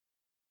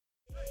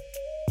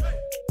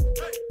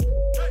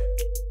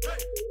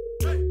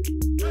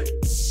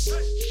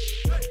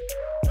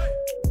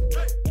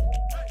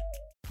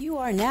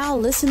are now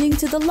listening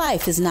to the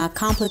Life is Not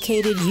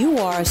Complicated, You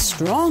Are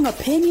Strong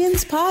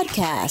Opinions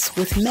podcast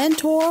with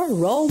mentor,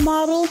 role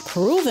model,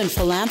 proven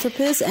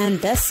philanthropist, and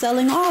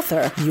best-selling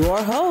author,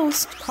 your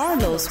host,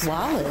 Carlos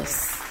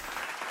Wallace.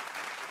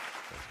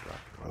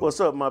 What's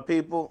up, my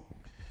people?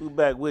 We're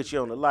back with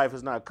you on the Life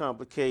is Not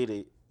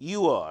Complicated,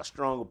 You Are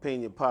Strong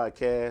Opinion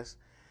podcast.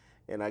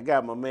 And I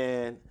got my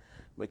man,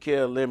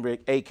 Mikael Limbrick,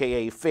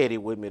 a.k.a. Fetty,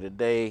 with me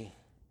today.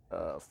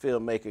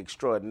 Filmmaker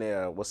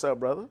extraordinaire. What's up,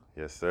 brother?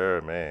 Yes,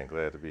 sir, man.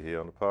 Glad to be here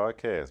on the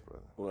podcast,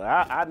 brother.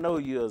 Well, I know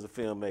you as a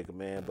filmmaker,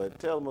 man, but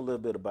tell them a little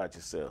bit about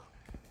yourself.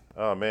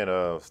 Oh, man,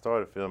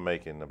 started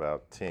filmmaking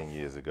about 10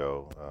 years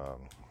ago.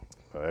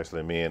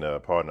 Actually, me and a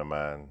partner of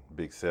mine,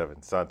 Big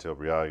Seven, Santo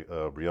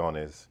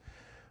Briones,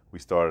 we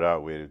started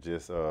out with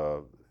it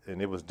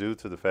and it was due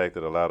to the fact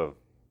that a lot of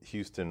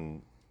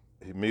Houston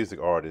music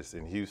artists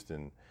in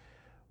Houston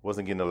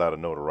wasn't getting a lot of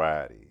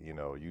notoriety. You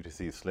know, you could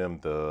see Slim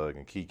Thug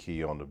and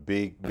Kiki on the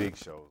big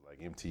shows like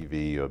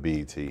MTV or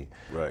BET.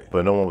 Right.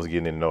 But no one was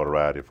getting any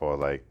notoriety for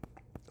like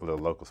little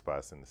local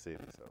spots in the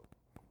city. So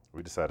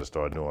we decided to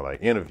start doing like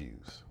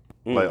interviews,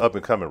 like up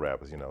and coming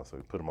rappers, you know. So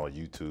we put them on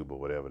YouTube or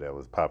whatever that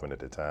was popping at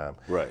the time.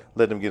 Right.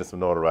 Let them get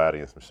some notoriety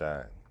and some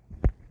shine.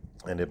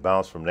 And it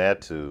bounced from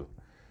that to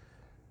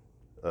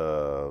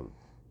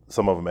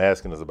some of them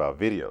asking us about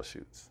video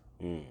shoots.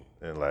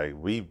 And like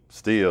we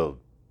still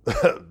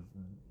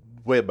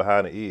wet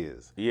behind the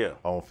ears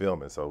on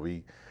filming. So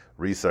we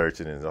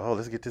researching and,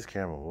 let's get this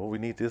camera. Well, we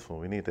need this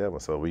one, we need that one.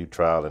 So we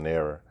trial and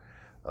error.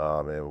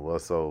 And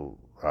what's so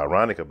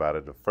ironic about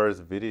it, the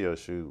first video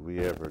shoot we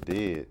ever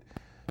did,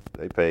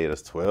 they paid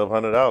us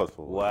 $1,200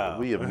 for it. Wow.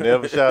 We have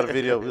never shot a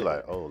video. We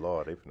like, oh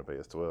Lord, they finna pay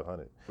us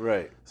 $1,200.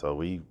 Right. So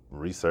we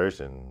researched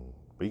and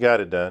we got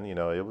it done. You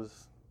know, it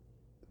was,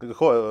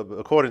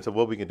 according to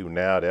what we can do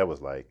now, that was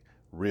like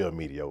real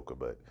mediocre,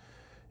 but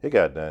it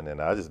got done,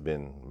 and I just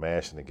been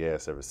mashing the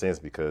gas ever since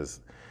because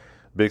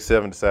Big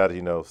Seven decided,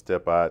 you know,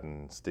 step out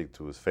and stick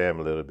to his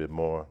family a little bit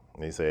more.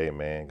 And he said, hey,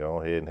 man,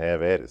 go ahead and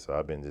have at it. So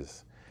I've been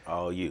just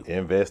all you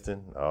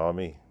investing, all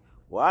me.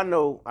 Well, I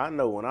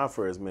know when I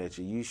first met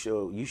you,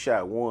 you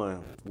shot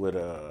one with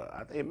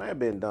I think it might have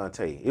been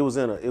Dante. It was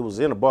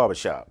in a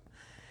barbershop.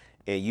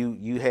 And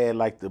you had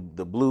like the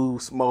blue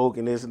smoke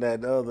and this and that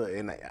and the other.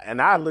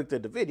 And I looked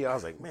at the video, I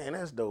was like, man,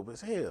 that's dope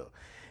as hell.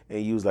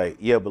 And you was like,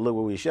 yeah, but look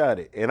where we shot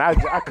it. And I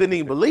couldn't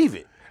even believe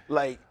it.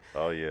 Like,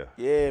 oh, yeah.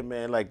 Yeah,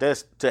 man. Like,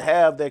 that's to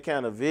have that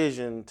kind of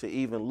vision to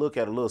even look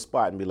at a little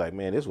spot and be like,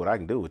 man, this is what I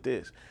can do with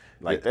this.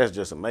 Like, that's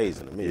just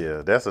amazing to me.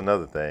 Yeah, that's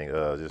another thing,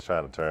 just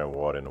trying to turn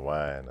water into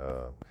wine.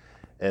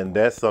 And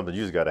that's something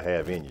you just got to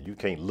have in you. You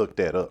can't look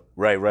that up.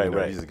 Right.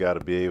 You just got to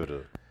be able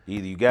to.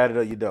 Either you got it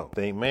or you don't.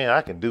 Think, man,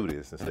 I can do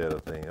this instead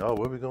of thinking, oh,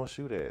 where we going to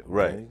shoot at?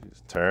 Right. Man,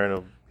 just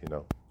turn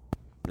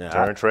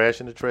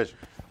trash into treasure.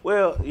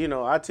 Well, you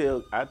know, I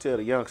tell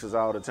the youngsters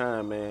all the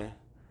time, man,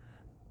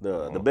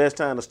 the best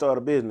time to start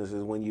a business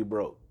is when you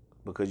broke,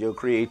 because your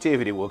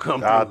creativity will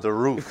come out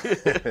through. the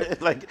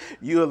roof. Like,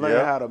 you'll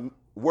learn how to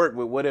work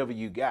with whatever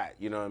you got,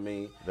 you know what I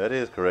mean? That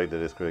is correct.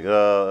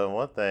 And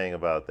one thing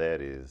about that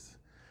is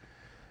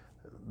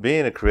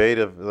being a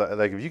creative,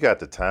 like if you got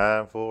the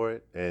time for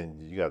it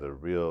and you got the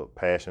real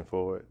passion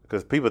for it,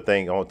 because people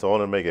think to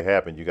only make it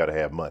happen, you got to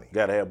have money.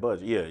 Got to have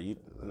budget. Yeah.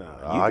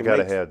 I got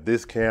to have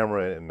this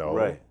camera. And no.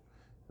 Right.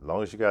 As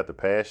long as you got the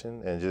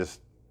passion and just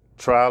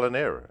trial and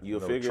error. You'll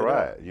figure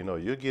try it out. You know,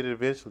 you'll get it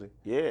eventually.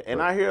 Yeah,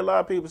 and I hear a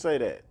lot of people say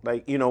that.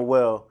 Like, you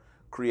know,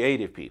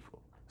 creative people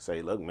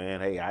say, look,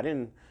 man, hey, I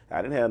didn't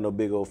have no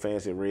big old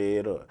fancy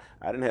red, or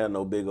I didn't have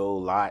no big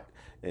old lot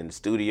in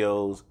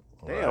studios.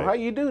 Damn, How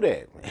you do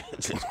that?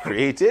 Just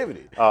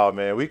creativity. Oh,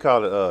 man, we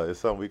call it, it's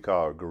something we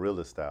call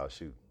guerrilla style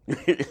shooting.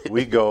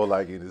 We go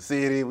like in the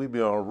city, we be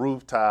on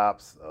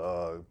rooftops,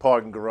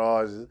 parking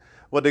garages.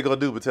 What they gonna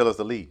do but tell us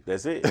to leave?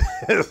 That's it.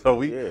 So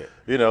we,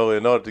 you know,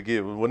 in order to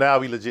get, now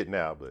we legit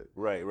now, but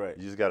right.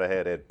 You just gotta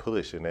have that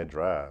push and that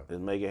drive.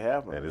 Let's make it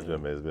happen. And it's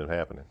been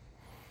happening.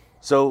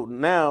 So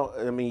now,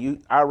 I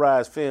mean,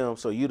 iRise Film,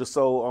 so you the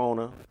sole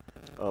owner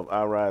of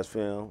iRise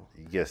Film?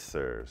 Yes,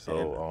 sir,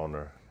 sole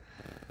owner.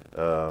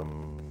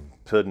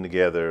 Putting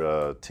together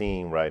a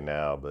team right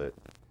now, but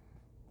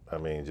I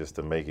mean, just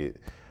to make it,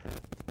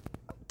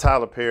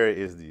 Tyler Perry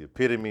is the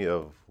epitome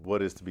of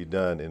what is to be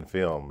done in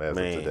film as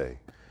of today.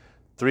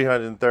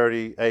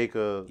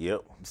 330-acre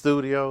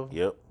studio.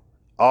 Yep.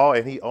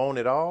 And he owned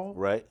it all.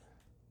 Right.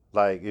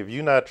 Like, if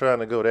you're not trying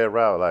to go that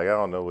route, like, I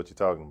don't know what you're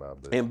talking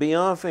about. But. And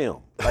beyond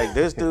film, like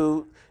this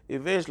dude,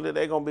 eventually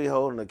they're gonna be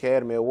holding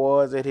Academy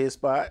Awards at his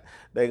spot.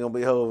 They're gonna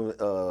be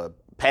holding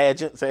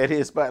pageants at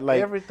his spot.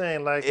 Like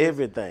everything, like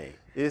everything.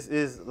 He has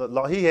it's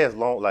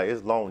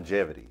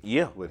longevity.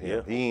 Yeah. With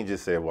him, yeah. He ain't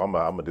just said, "Well, I'm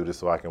gonna do this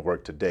so I can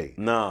work today."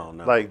 No.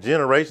 Like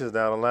generations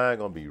down the line,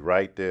 gonna be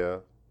right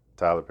there.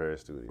 Tyler Perry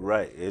Studio.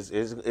 Right.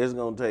 It's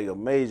gonna take a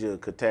major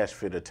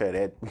catastrophe to tear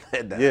that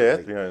down. Yeah,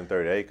 that's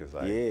 330 acres.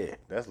 Like, yeah.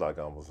 That's like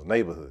almost a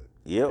neighborhood.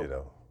 Yep. You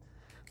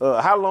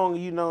know. How long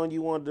have you known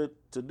you wanted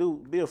to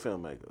be a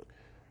filmmaker?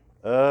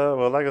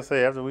 Well, like I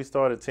say, after we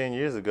started 10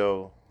 years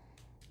ago,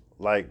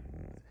 like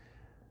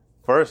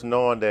first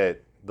knowing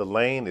that the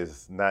lane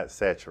is not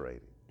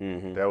saturated.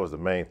 That was the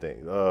main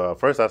thing.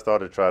 First, I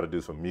started to try to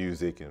do some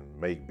music and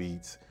make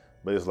beats,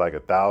 but it's like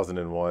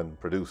 1,001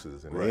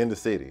 producers in the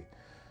city.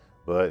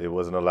 But it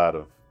wasn't a lot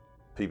of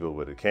people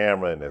with a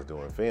camera and that's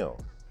doing film.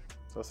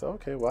 So I said,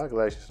 okay, well, I could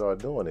actually start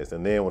doing this.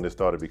 And then when it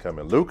started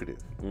becoming lucrative,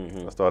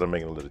 I started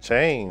making a little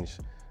change,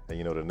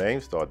 and the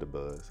name started to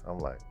buzz. I'm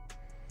like,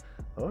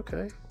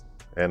 okay.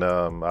 And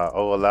I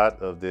owe a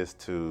lot of this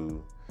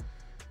to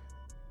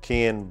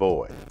Ken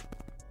Boyd.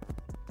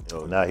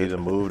 Now he's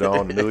moved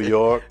on to New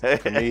York,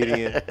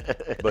 comedian.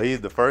 But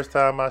he's the first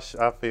time I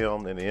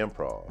filmed in the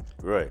Improv.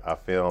 Right. I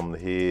filmed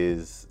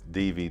his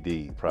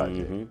DVD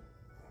project.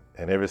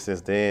 And ever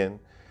since then,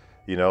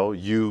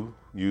 you,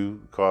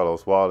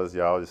 Carlos Wallace,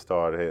 y'all just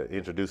started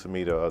introducing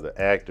me to other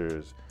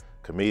actors,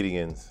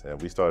 comedians,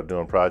 and we started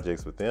doing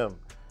projects with them.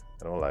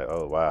 And I'm like,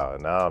 oh, wow.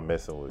 And now I'm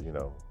messing with,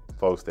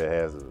 folks that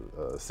has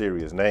a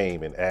serious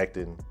name in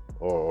acting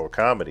or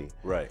comedy.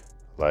 Right.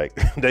 Like,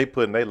 they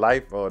putting their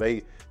life or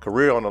their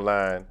career on the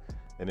line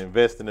and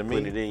investing in me.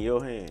 Putting it in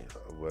your hands.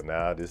 Well,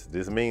 now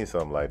this means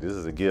something. Like, this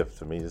is a gift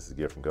to me. This is a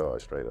gift from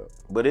God, straight up.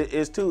 But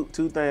it's two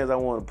things I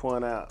want to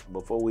point out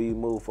before we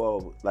move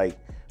forward. Like,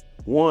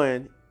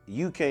 one,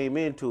 you came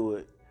into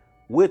it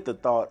with the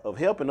thought of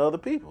helping other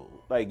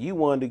people. Like,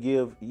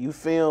 you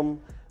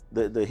film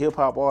the hip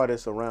hop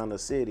artists around the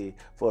city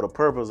for the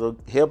purpose of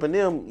helping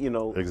them,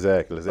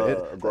 exactly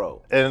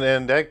grow.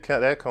 And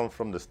that comes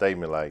from the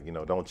statement, like,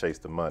 don't chase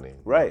the money.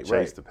 Right.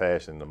 Chase the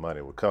passion, the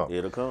money will come.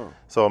 It'll come.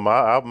 So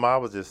I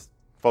was just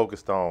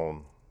focused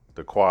on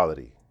the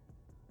quality,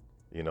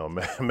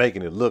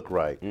 making it look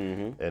right,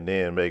 and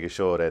then making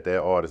sure that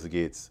artist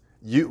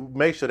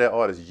make sure that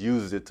artist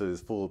uses it to his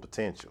full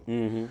potential.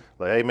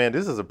 Like, hey man,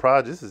 this is a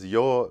project. This is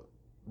your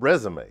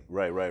resume.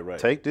 Right.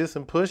 Take this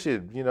and push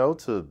it,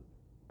 to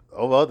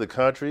other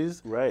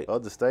countries, right,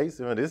 other states.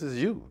 This is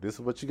you. This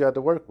is what you got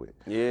to work with.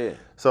 Yeah.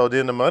 So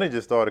then the money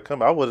just started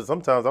coming.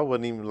 Sometimes I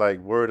wasn't even like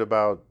worried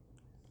about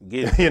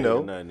getting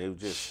nothing. It was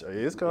just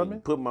it's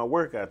coming. Put my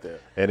work out there.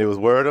 And it was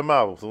word of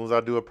mouth. As soon as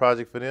I do a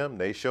project for them,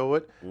 they show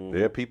it.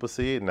 Their people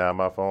see it. Now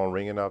my phone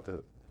ringing out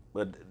the.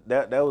 But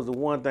that was the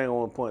one thing I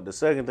want to point. The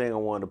second thing I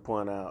wanted to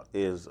point out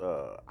is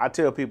I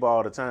tell people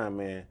all the time,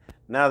 man.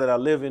 Now that I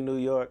live in New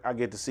York, I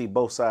get to see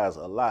both sides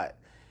a lot.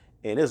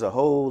 And there's a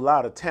whole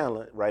lot of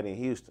talent right in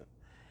Houston.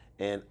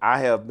 And I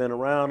have been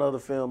around other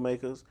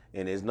filmmakers,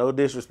 and there's no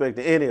disrespect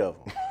to any of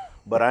them,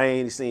 but I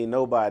ain't seen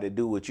nobody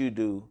do what you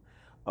do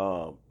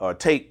or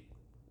take.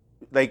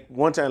 Like,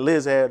 one time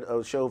Liz had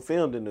a show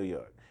filmed in New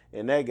York,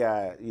 and that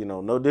guy,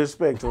 no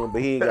disrespect to him,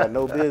 but he ain't got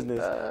no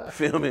business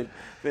filming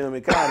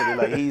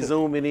comedy. Like, he's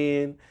zooming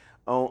in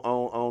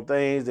on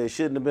things that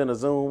shouldn't have been a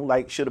zoom,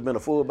 like should have been a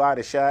full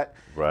body shot.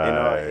 Right.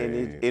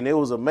 And it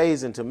was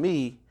amazing to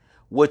me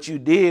what you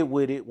did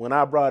with it when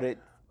I brought it,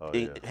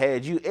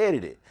 had you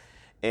edited,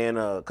 and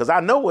because I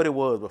know what it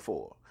was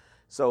before,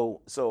 so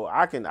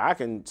I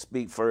can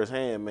speak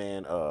firsthand,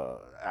 man.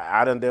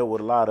 I done dealt with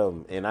a lot of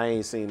them, and I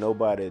ain't seen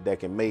nobody that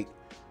can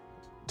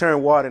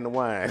turn water into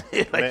wine,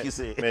 like man, you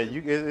said. Man,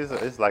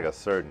 it's like a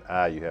certain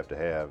eye you have to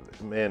have,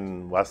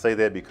 and I say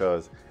that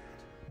because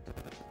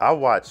I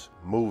watch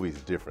movies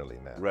differently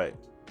now. Right.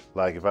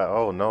 Like, if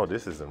no,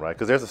 this isn't right,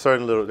 because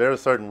there are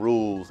certain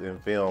rules in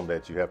film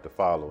that you have to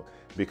follow,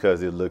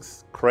 because it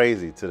looks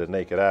crazy to the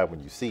naked eye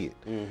when you see it.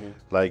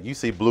 Like, you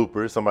see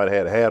bloopers, somebody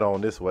had a hat on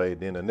this way,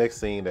 then the next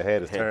scene the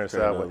hat is turned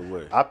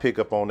sideways. I pick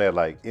up on that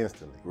like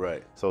instantly.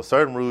 Right. So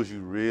certain rules you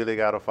really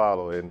got to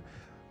follow, and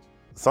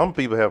some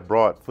people have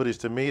brought footage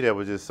to me that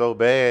was just so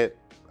bad,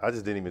 I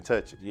just didn't even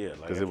touch it. Yeah,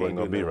 like, because it wasn't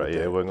gonna be right.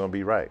 Yeah, it wasn't gonna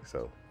be right.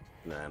 So.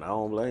 Nah, and I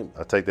don't blame you.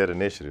 I take that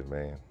initiative,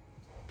 man.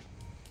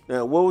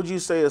 Now, what would you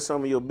say are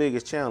some of your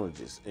biggest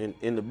challenges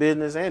in the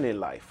business and in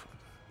life?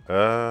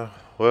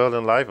 Well,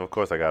 in life, of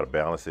course, I got to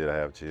balance it. I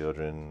have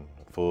children,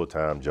 a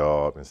full-time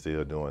job, and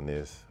still doing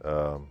this.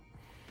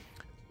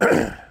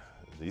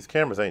 These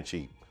cameras ain't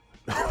cheap.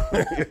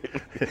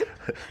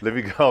 Let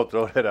me go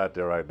throw that out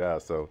there right now.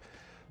 So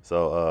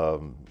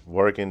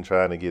working,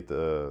 trying to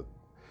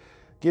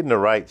getting the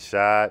right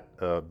shot,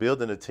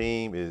 building a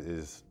team is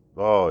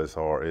it's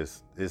hard.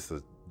 It's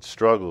a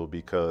struggle,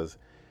 because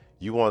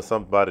you want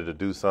somebody to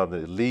do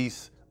something at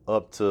least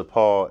up to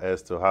par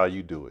as to how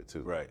you do it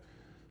too. Right.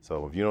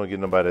 So if you don't get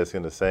nobody that's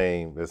on the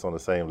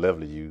same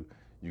level as you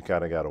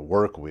kind of got to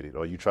work with it,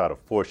 or you try to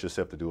force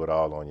yourself to do it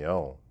all on your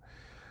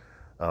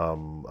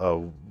own.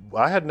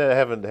 I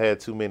haven't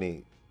had too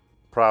many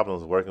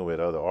problems working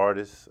with other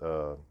artists.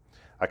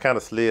 I kind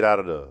of slid out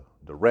of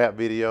the rap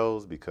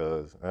videos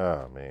because,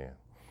 man,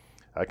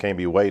 I can't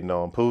be waiting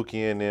on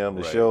Pookie and them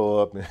to show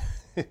up.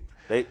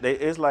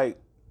 It's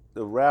like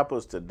the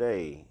rappers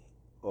today,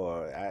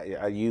 or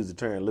I use the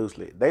term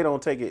loosely, they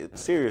don't take it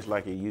serious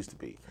like it used to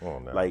be. Oh,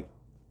 no.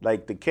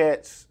 Like the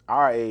cats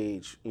our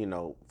age,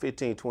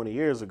 15, 20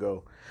 years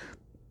ago,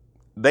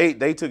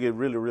 they took it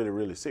really, really,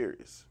 really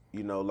serious.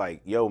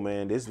 Like, yo,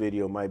 man, this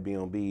video might be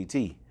on BET.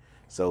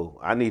 So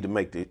I need to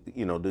make the,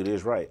 do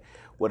this right.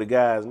 Well, the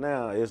guys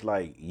now, it's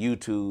like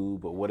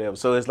YouTube or whatever.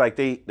 So it's like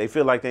they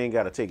feel like they ain't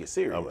got to take it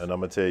serious. And I'm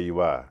going to tell you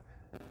why.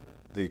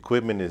 The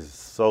equipment is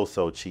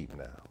so cheap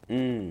now.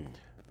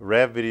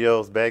 Rap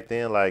videos back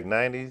then, like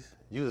 90s,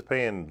 you was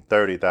paying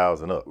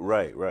 $30,000 up.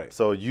 Right.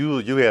 So you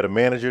had a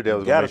manager that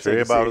was going to make sure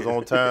everybody was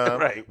on time.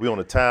 Right. We on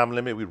a time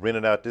limit. We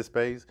rented out this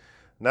space.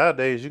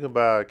 Nowadays, you can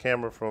buy a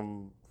camera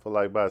for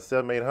like about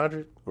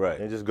 $700-800. Right.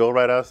 And just go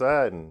right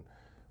outside and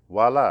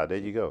voila, there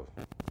you go.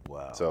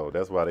 Wow. So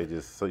that's why they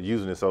just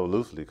using it so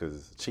loosely, because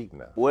it's cheap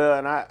now. Well,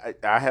 and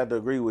I have to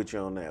agree with you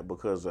on that,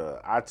 because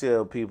I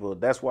tell people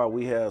that's why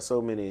we have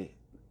so many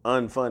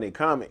unfunny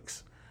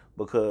comics,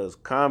 because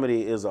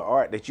comedy is an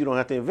art that you don't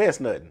have to invest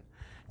nothing.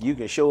 You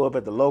can show up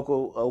at the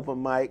local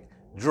open mic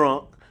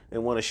drunk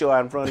and want to show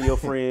out in front of your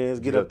friends,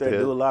 get up there,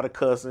 do a lot of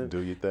cussing. Do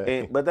your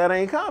thing. But that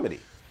ain't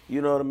comedy.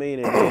 You know what I mean?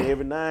 And then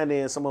every now and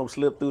then some of them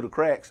slip through the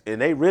cracks,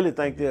 and they really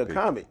think they're a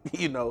comic,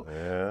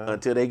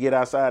 until they get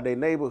outside their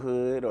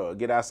neighborhood or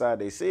get outside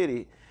their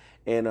city,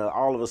 and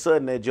all of a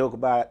sudden that joke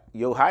about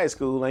your high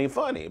school ain't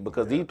funny,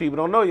 because these people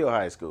don't know your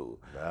high school.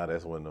 Nah,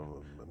 that's when the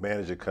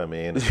manager come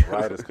in, the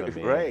writers come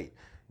in. Right.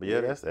 But yeah,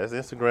 that's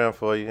Instagram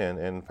for you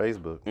and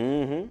Facebook.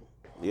 Mm-hmm.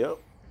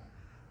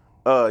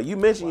 Yep. You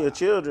mentioned your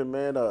children,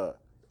 man.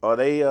 Are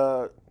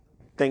they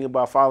thinking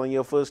about following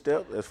your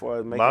footsteps as far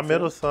as making My films?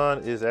 middle son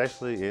is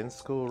actually in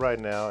school right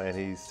now, and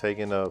he's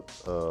taking up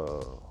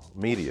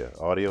media,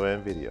 audio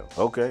and video.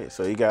 Okay,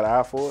 so he got an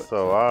eye for it?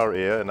 So I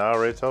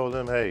already told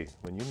him, hey,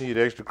 when you need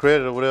extra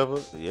credit or whatever,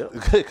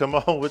 come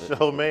on with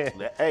your old man.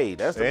 Hey,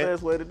 that's the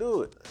best way to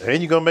do it.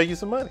 And you're going to make you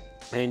some money.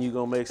 And you're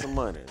going to make some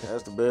money.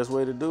 That's the best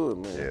way to do it,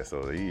 man. Yeah,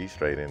 so he's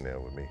straight in there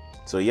with me.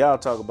 So y'all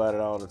talk about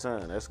it all the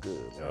time. That's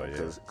good, man. Oh,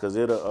 yeah. Because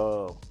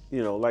it'll,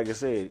 like I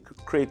said,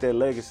 create that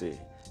legacy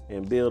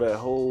and build that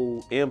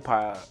whole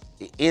empire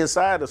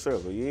inside the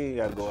circle. You ain't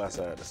got to go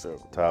outside the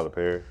circle. Tyler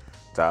Perry.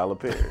 Tyler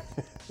Perry.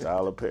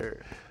 Tyler Perry.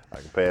 I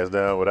can pass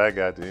down what I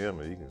got to him,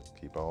 and he can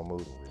keep on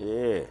moving.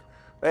 Yeah.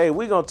 Hey,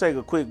 we're going to take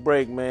a quick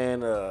break,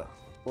 man.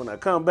 When I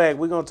come back,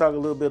 we're going to talk a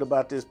little bit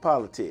about this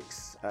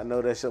politics. I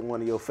know that's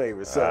one of your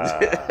favorite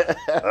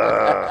subjects.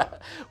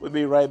 We'll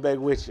be right back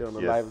with you on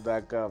the Life is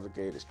Not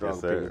Complicated Strong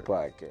Opinion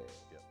Podcast.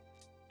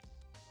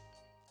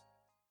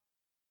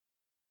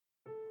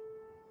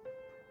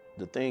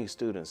 The things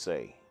students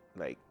say,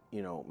 like,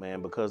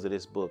 man, because of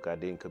this book, I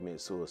didn't commit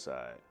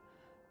suicide.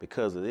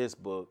 Because of this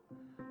book,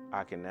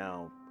 I can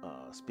now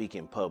speak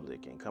in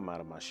public and come out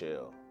of my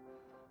shell.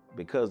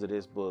 Because of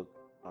this book,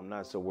 I'm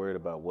not so worried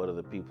about what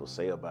other people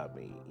say about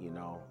me,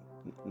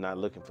 not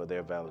looking for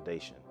their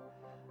validation.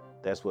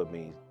 That's what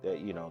means that,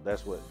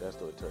 that's what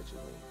touches me.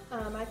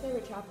 My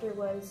favorite chapter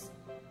was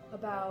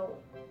about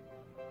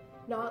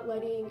not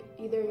letting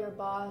either your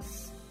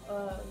boss,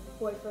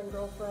 boyfriend,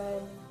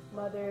 girlfriend,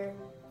 mother,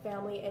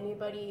 family,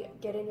 anybody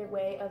get in your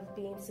way of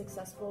being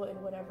successful in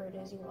whatever it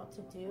is you want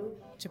to do.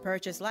 To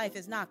purchase Life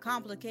is Not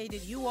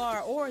Complicated, You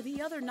Are, or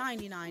the other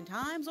 99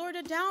 times, or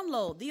to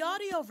download the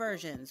audio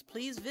versions,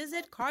 please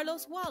visit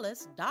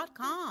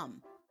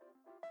carloswallace.com.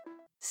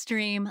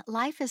 Stream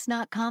Life is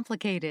Not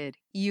Complicated,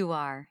 You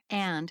Are,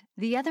 and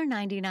the other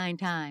 99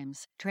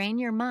 times. Train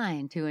your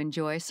mind to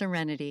enjoy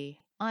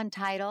serenity on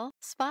Tidal,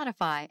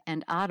 Spotify,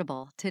 and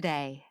Audible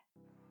today.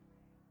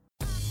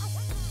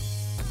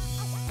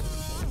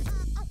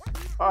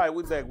 All right,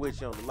 we're back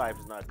with you on the Life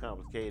is Not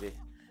Complicated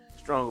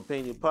Strong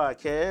Opinion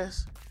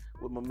Podcast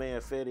with my man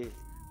Fetty.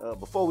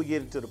 Before we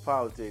get into the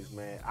politics,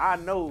 man, I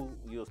know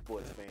you're a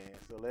sports fan,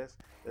 so let's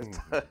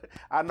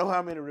I know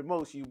how many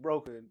remotes you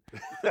broken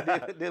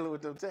dealing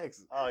with them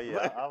Texans. Oh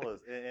yeah, I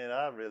was, and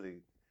I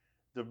really,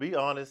 to be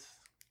honest,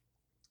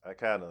 I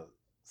kind of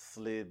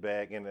slid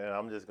back, and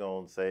I'm just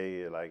gonna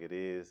say it like it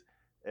is.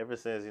 Ever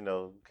since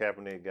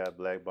Kaepernick got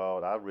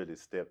blackballed, I really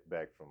stepped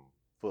back from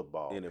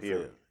football. NFL,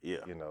 period. yeah.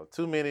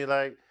 Too many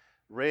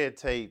red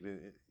tape.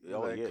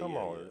 Come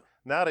on. Yeah.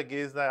 Now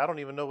I don't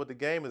even know what the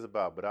game is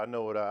about, but I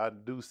know what I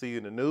do see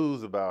in the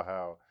news about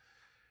how,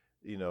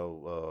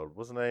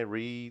 what's his name,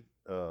 Reed,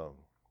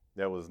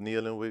 that was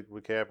kneeling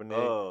with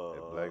Kaepernick,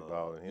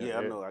 blackballing him. Yeah,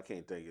 I know. I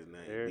can't think his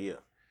name. Eric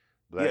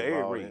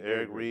Reed.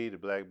 Eric Reed,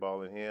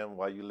 blackballing him.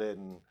 Why you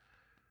letting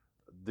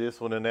this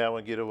one and that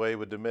one get away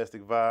with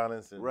domestic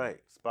violence and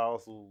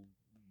spousal,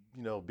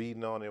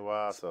 beating on their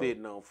wives,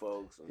 spitting on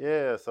folks.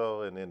 Yeah,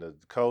 and then the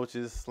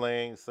coaches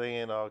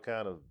saying all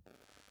kind of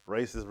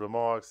racist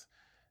remarks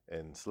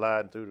and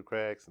sliding through the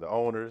cracks. The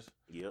owners.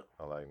 Yep.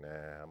 I'm like,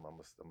 nah, I'm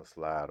gonna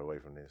slide away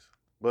from this.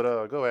 But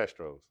go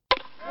Astros.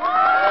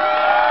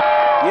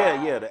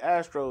 Yeah, the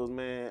Astros,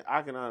 man.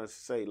 I can honestly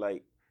say,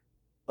 like,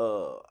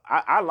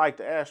 I like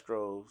the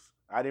Astros.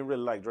 I didn't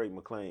really like Drake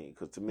McClain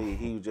because to me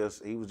he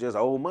was just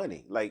old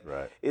money. Like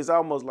It's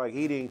almost like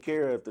he didn't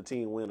care if the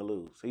team win or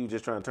lose. He was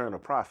just trying to turn a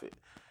profit,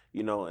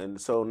 And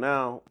so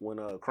now when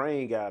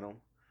Crane got him,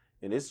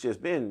 and it's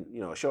just been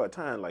a short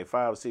time, like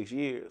 5 or 6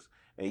 years,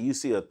 and you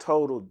see a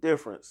total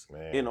difference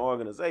in the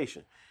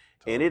organization.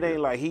 And it ain't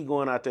like he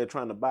going out there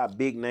trying to buy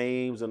big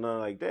names and nothing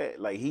like that.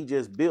 Like he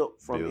just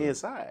built from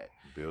inside.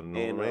 Building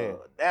And a ring.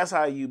 that's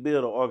how you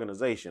build an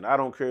organization. I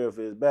don't care if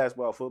it's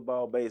basketball,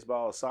 football,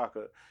 baseball,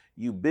 soccer.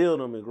 You build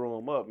them and grow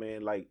them up,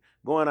 man. Like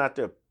going out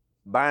there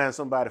buying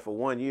somebody for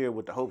 1 year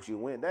with the hopes you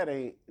win, that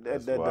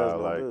does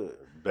no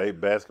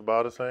good.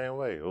 Basketball the same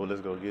way. Oh,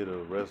 let's go get a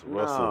Russell.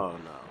 No,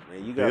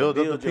 man. You got to Build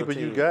build up the your people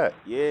team. you got.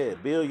 Yeah,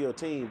 build your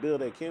team,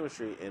 build that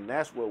chemistry, and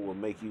that's what will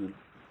make you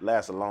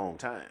last a long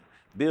time.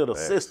 Build a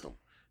system,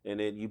 and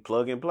then you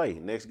plug and play.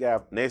 Next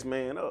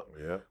man up.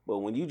 Yeah. But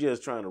when you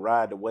just trying to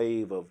ride the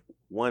wave of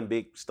one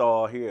big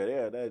star here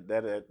or there,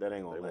 that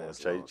ain't gonna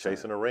last.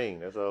 Chasing a ring.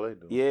 That's all they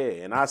do.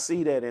 Yeah, and I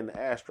see that in the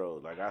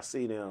Astros. Like I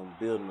see them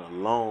building a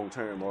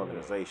long-term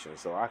organization,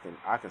 so I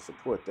can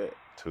support that.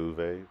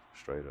 Tuve,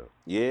 straight up.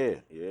 Yeah.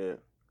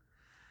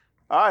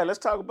 All right, let's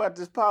talk about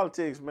this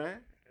politics, man.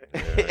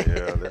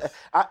 Yeah.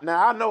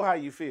 Now I know how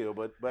you feel,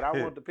 but I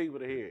want the people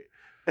to hear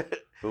it.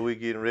 Who we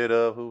getting rid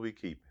of? Who we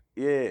keeping?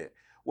 Yeah.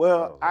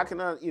 Well, I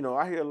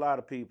hear a lot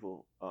of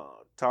people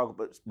talk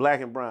about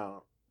black and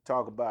brown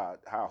talk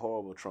about how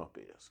horrible Trump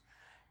is,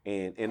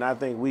 and I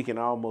think we can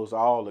almost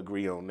all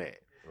agree on that.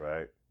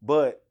 Right.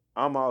 But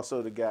I'm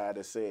also the guy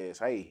that says,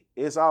 hey,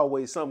 it's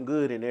always something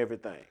good in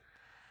everything,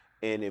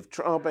 and if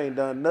Trump ain't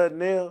done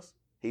nothing else,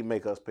 he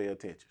make us pay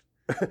attention.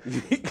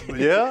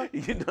 Yeah.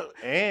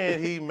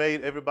 And he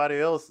made everybody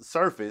else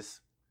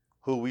surface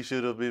who we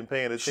should have been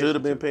paying attention to. Should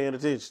have been paying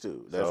attention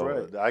to. That's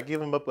right. I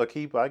give him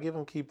I give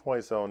him key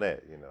points on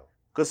that,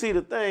 Because see,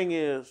 the thing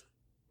is,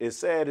 as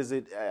sad as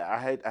it,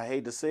 I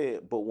hate to say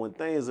it, but when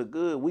things are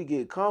good, we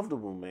get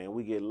comfortable, man.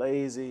 We get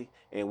lazy,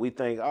 and we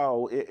think,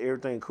 oh,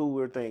 everything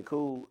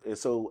cool. And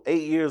so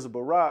 8 years of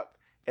Barack,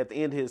 at the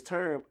end of his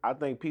term, I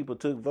think people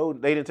took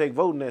voting. They didn't take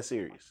voting that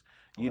serious.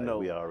 We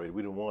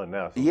done won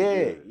now. So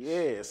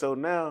yeah. So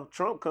now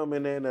Trump come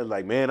in there and they're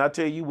like, man, I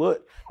tell you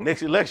what,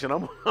 next election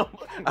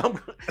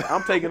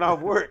I'm taking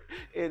off work.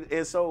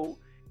 And so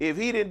if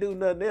he didn't do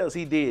nothing else,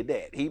 he did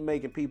that. He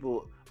making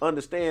people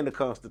understand the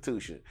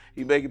Constitution.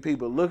 He making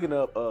people looking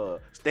up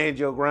stand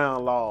your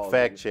ground laws.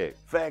 Fact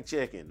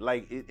checking.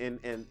 Like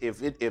and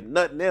if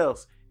nothing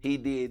else, he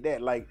did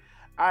that. Like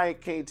I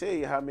can't tell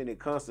you how many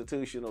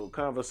constitutional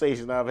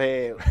conversations I've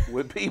had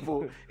with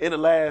people in the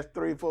last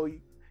 2-3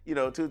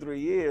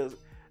 years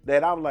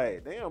that I'm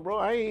like, damn, bro,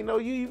 I ain't know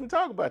you even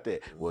talk about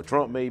that. Well,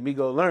 Trump made me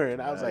go learn.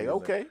 I was like,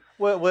 okay.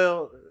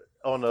 Well,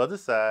 on the other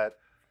side,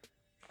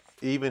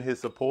 even his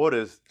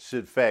supporters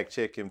should fact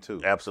check him too.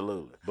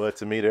 Absolutely. But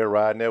to me, they're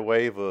riding that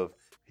wave of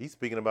he's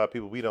speaking about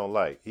people we don't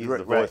like. He's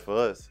the voice for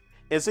us.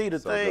 And see, the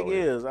thing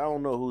is, I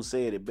don't know who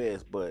said it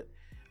best, but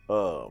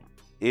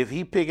if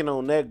he picking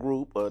on that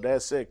group or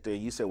that sector,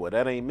 you say, well,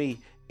 that ain't me,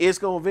 it's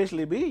going to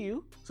eventually be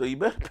you. So you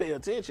better pay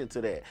attention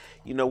to that.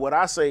 What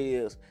I say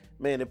is,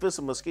 man, if it's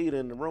a mosquito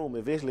in the room,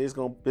 eventually it's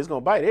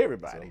gonna bite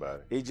everybody.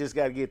 It just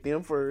got to get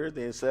them first,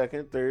 then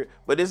second, third.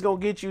 But it's going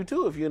to get you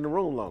too if you're in the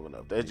room long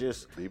enough. That's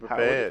just be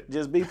prepared.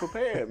 Just be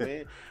prepared,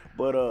 man.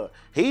 But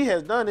he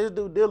has done his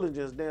due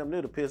diligence damn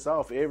near to piss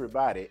off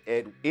everybody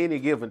at any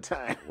given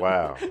time.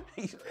 Wow.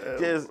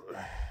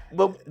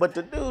 But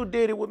the dude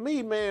did it with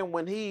me, man,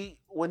 when he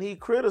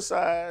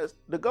criticized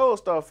the Gold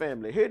Star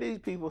family. Here these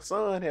people's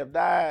son have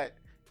died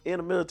in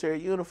a military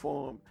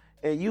uniform,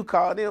 and you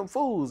call them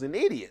fools and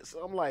idiots.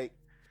 I'm like,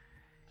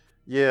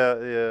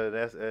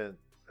 that's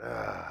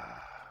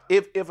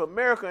if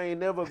America ain't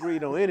never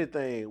agreed on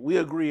anything, we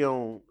agree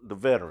on the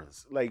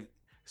veterans, like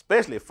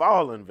especially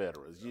fallen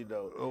veterans.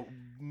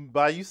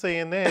 By you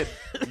saying that,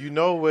 you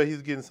know where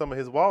he's getting some of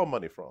his wall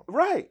money from.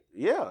 Right?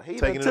 Yeah, he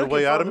taking it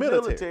away out of the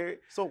military.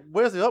 So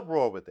where's the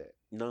uproar with that?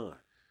 None.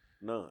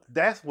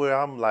 That's where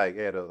I'm like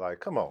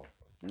come on.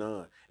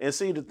 None. And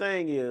see, the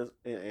thing is,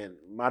 and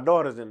my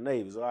daughter's in the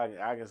Navy, so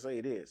I can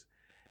say this.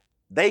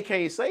 They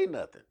can't say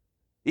nothing.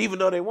 Even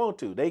though they want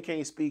to. They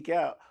can't speak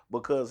out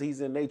because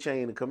he's in their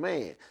chain of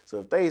command. So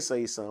if they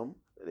say something,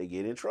 they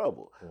get in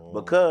trouble.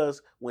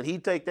 Because when he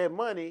take that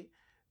money,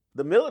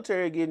 the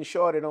military getting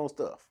shorted on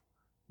stuff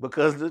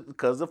because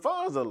the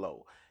funds are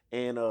low.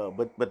 And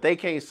but they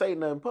can't say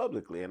nothing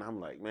publicly. And I'm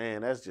like,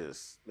 man,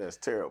 that's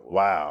terrible.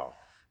 Wow.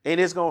 And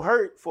it's gonna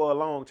hurt for a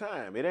long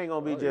time. It ain't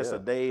gonna be just a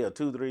day or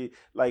 2, 3,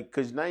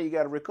 cause now you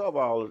gotta recover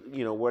all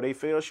where they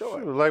fell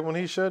short. Sure, like when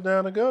he shut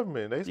down the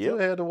government, they still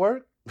had to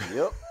work.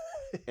 Yep.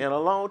 In a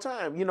long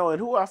time. And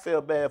who I feel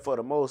bad for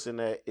the most in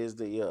that is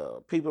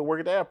the people who work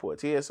at the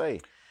airport, TSA.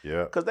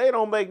 Yeah. Cause they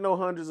don't make no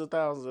hundreds of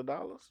thousands of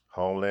dollars.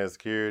 Homeland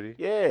Security.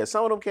 Yeah.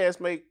 Some of them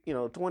cats make,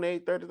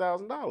 $28,000,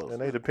 $30,000.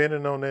 And they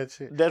depending on that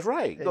shit. That's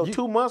right. Go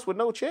 2 months with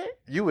no check.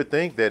 You would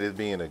think that it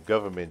being a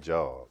government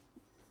job.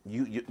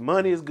 You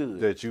money is good.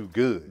 That you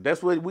good.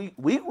 That's what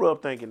we grew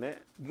up thinking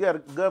that. You got a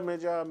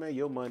government job, man,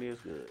 your money is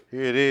good.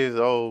 Here it is,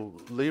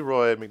 old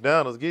Leroy at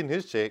McDonald's getting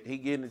his check. He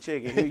getting the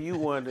check, and here you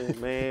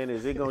wondering, man,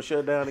 is it gonna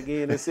shut down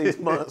again in 6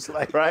 months?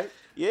 Right?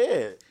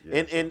 Yeah.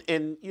 And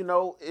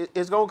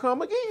it's gonna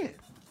come again.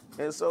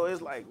 And so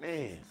it's like,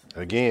 man.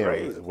 Again,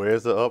 crazy.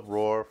 Where's the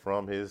uproar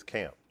from his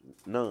camp?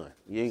 None.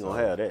 You ain't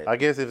gonna have that. I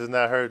guess if it's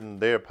not hurting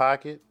their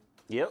pocket,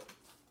 yep,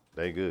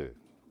 they good.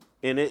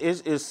 And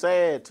it's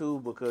sad too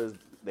because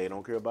they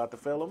don't care about the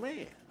fellow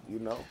man,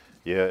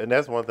 Yeah, and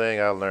that's one thing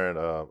I learned.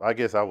 I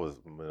guess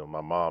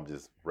my mom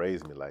just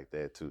raised me like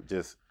that too.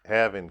 Just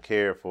having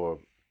care for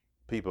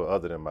people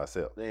other than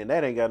myself. And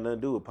that ain't got nothing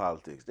to do with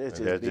politics. That's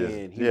And just that's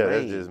being just humane.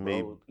 that's just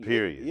me. Bro.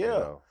 Period. Yeah. You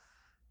know?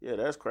 Yeah,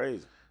 that's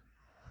crazy.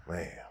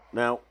 Man.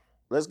 Now,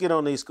 let's get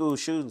on these school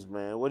shootings,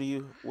 man. What do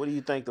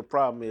you think the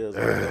problem is,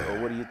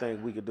 or what do you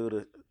think we could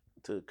do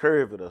to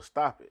curb it or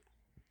stop it?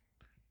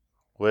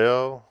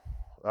 Well,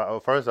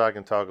 first I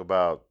can talk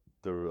about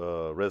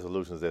the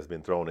resolutions that's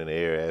been thrown in the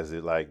air as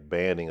it like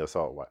banning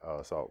assault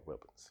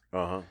weapons.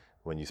 Uh-huh.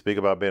 When you speak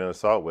about banning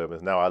assault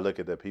weapons, now I look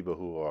at the people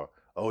who are,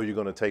 oh, you're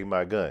going to take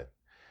my gun.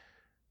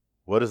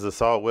 What is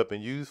assault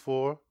weapon used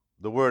for?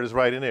 The word is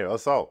right in there,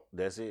 assault.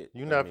 That's it.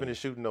 You're not finna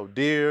shoot no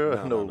deer,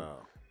 no.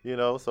 You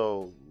know,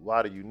 so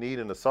why do you need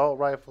an assault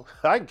rifle?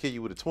 I can kill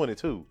you with a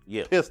 22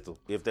 pistol.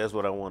 If that's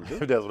what I want to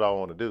do. If that's what I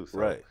want to do. So.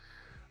 Right.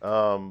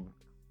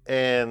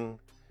 And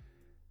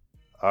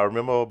I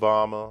remember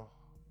Obama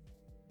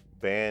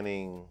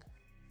banning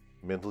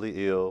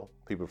mentally ill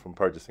people from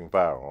purchasing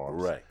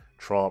firearms. Right.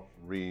 Trump,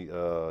 he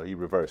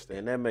reversed that.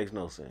 And that makes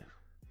no sense.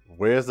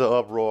 Where's the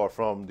uproar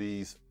from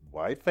these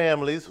white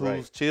families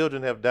whose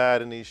children have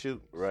died in these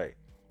shootings? Right.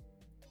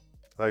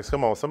 Like,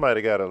 come on,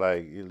 somebody gotta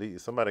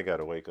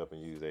wake up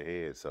and use their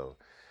head. So,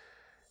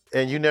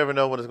 and you never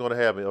know when it's gonna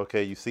happen.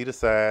 Okay, you see the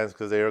signs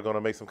because they're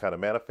gonna make some kind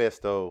of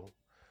manifesto,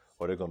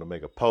 or they're gonna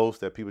make a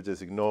post that people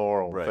just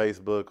ignore on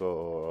Facebook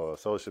or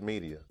social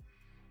media.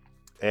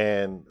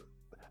 And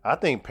I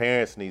think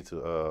parents need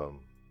to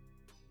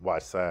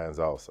watch signs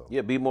also.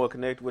 Yeah, be more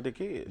connected with the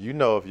kids. You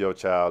know if your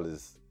child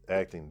is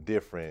acting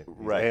different,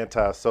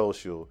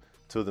 antisocial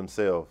to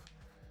themselves,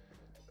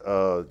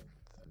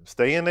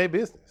 stay in their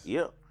business.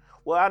 Yeah.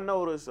 Well, I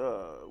noticed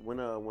when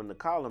the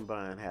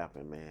Columbine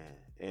happened, man,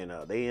 and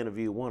they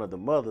interviewed one of the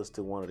mothers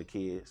to one of the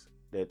kids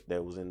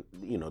that was in,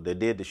 that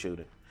did the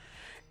shooting,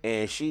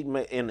 and she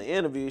in the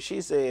interview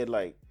she said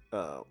like,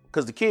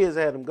 because the kids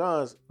had them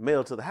guns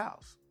mailed to the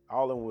house,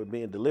 all of them were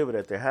being delivered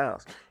at their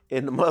house,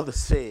 and the mother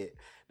said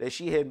that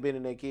she hadn't been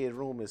in that kid's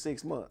room in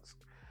 6 months.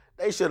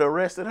 They should have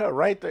arrested her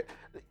right there.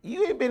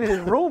 You ain't been in his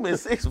room in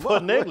 6 months. For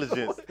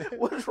negligence.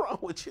 What's wrong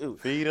with you?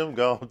 Feed them,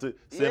 go to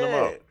send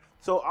them out.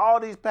 So all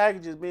these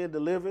packages being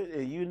delivered,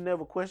 and you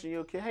never question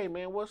your kid. Hey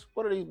man, what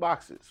are these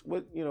boxes?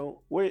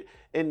 Where?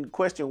 And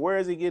question, where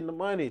is he getting the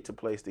money to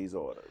place these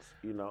orders?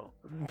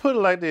 Put it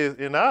like this: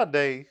 in our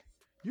day,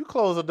 you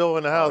close the door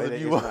in the house if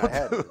you want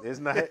to. It's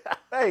not.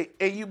 Hey,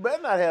 and you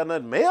better not have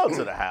nothing mailed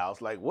to the house.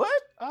 Like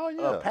what? Oh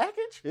yeah, a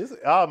package?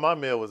 My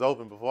mail was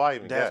open before I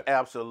even got it.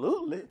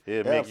 Absolutely. Yeah,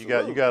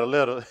 absolutely. You got a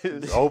letter.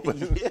 It's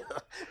open. Yeah,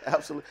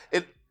 absolutely.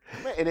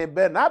 And it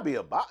better not be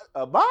a box.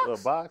 A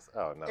box?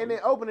 Oh, no. And then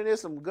opening in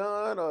some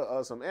gun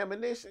or some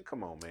ammunition?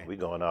 Come on, man. We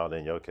going all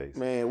in your case.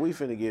 Man, we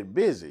finna get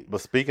busy.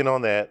 But speaking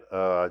on that,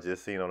 I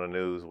just seen on the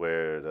news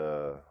where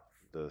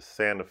the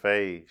Santa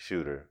Fe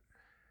shooter.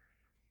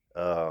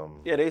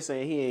 They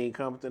saying he ain't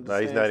competent to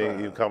stand trial. No, he's not trial.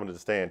 even competent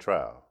to stand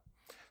trial.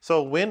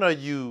 So when are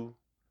you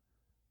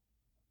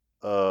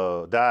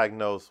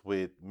diagnosed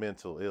with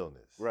mental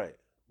illness? Right.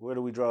 Where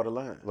do we draw the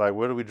line? Like,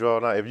 where do we draw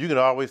the line? If you can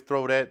always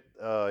throw that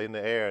in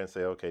the air and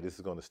say, okay, this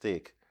is going to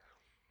stick,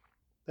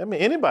 I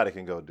mean, anybody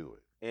can go do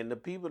it. And the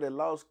people that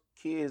lost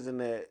kids in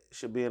that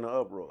should be in an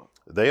uproar.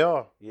 They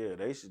are. Yeah,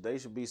 they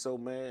should be so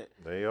mad.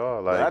 They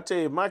are. Like, I tell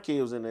you, if my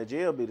kid was in there,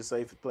 jail be the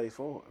safest place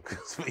for him.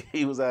 Because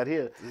he was out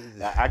here.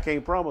 I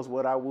can't promise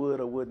what I would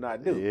or would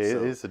not do. Yeah,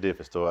 so. It's a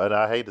different story. And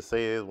I hate to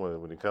say it,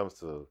 when it comes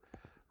to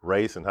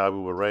race and how we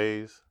were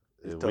raised,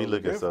 we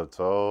look at stuff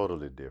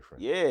totally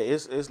different. Yeah,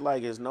 it's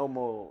like it's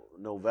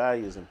no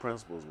values and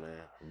principles,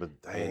 man.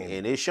 But dang.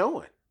 And it's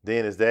showing.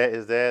 Then is that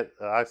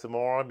an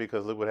oxymoron?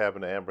 Because look what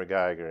happened to Amber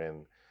Geiger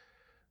and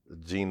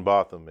Gene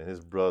Botham and his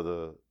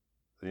brother,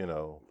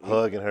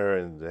 hugging her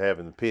and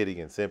having pity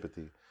and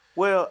sympathy.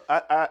 Well,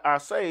 I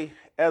say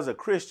as a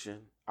Christian,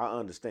 I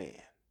understand.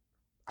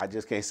 I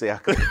just can't say I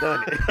could have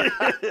done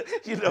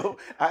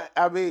it.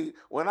 I mean,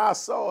 when I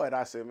saw it,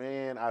 I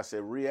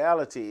said,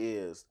 reality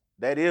is,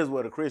 that is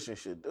what a Christian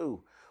should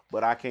do,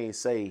 but I can't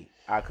say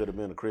I could have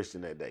been a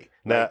Christian that day.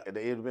 Now, it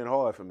would have been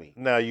hard for me.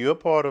 Now, you're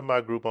part of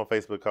my group on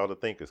Facebook called the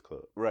Thinkers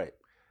Club. Right.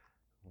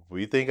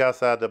 We think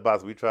outside the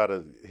box. We try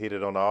to hit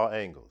it on all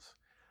angles.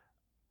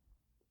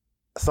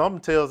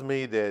 Something tells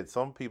me that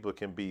some people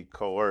can be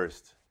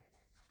coerced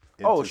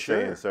into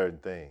saying certain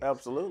things.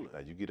 Absolutely. Now,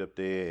 you get up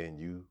there and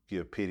you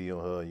give pity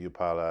on her and you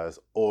apologize,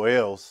 or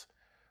else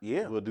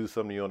we'll do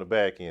something to you on the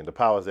back end. The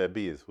powers that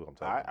be is who I'm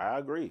talking about. I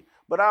agree.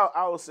 But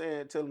I was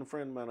telling a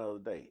friend of mine the other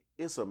day,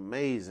 it's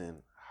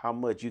amazing how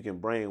much you can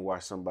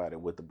brainwash somebody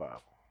with the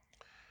Bible.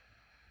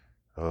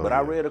 But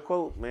I read a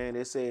quote, man.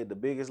 It said the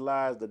biggest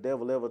lies the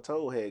devil ever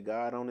told had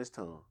God on his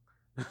tongue.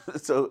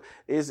 So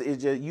it's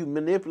just you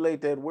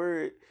manipulate that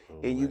word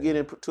and you get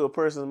into a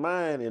person's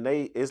mind, and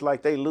it's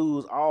like they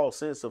lose all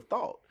sense of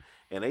thought,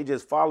 and they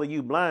just follow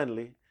you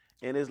blindly.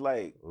 And it's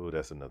like, oh,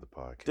 that's another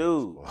podcast,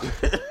 dude.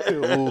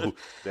 Ooh,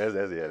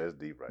 that's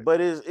deep, right? But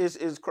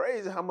it's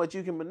crazy how much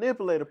you can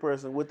manipulate a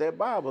person with that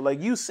Bible. Like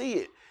you see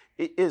it.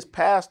 It's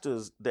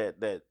pastors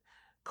that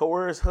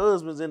coerce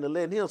husbands into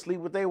letting him sleep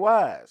with their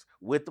wives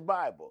with the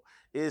Bible.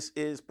 It's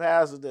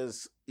pastors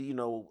that's,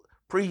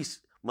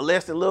 priests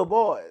molesting little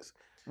boys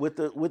with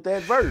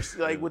that verse,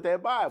 like with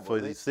that Bible.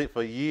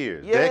 For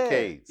years, yeah,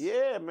 decades.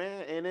 Yeah,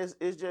 man. And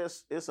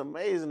it's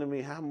amazing to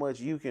me how much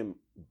you can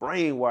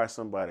brainwash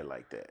somebody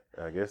like that.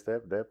 I guess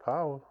that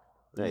power.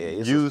 Yeah,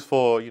 used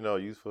for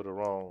the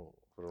wrong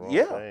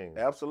thing.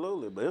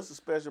 Absolutely. But it's a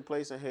special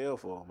place in hell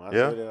for them. I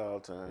say that all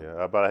the time.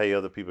 Yeah, about how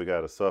other people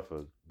got to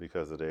suffer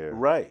because of their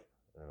right.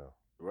 You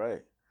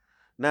Right.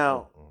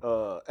 Now,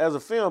 as a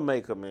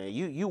filmmaker, man,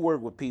 you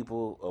work with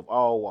people of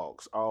all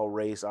walks, all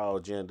race, all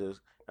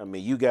genders. I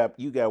mean, you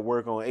got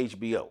work on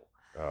HBO.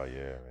 Oh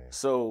yeah, man.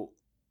 So,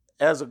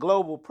 as a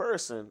global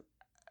person,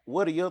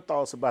 what are your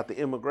thoughts about the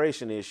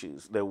immigration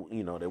issues that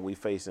we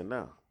facing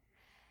now?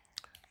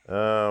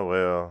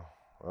 Well,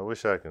 I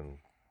wish I can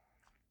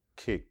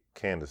kick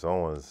Candace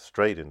Owens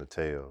straight in the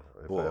tail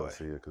if I ever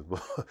see her.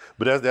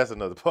 But that's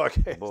another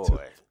podcast.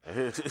 Boy.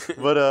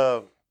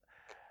 But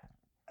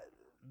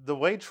the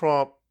way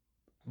Trump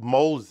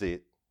molds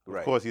it, right.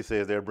 Of course, he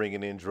says they're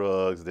bringing in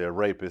drugs, they're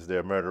rapists,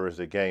 they're murderers,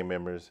 they're gang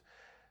members.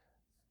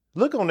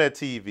 Look on that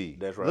TV.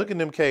 That's right. Look in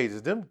them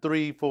cages, them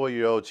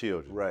 3-4-year-old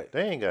children. Right.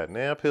 They ain't got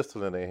a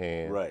pistol in their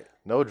hand. Right.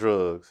 No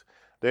drugs.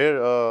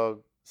 They're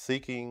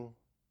seeking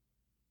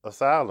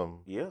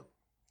asylum. Yeah.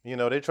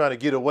 They're trying to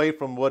get away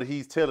from what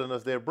he's telling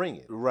us they're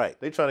bringing. Right.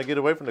 They're trying to get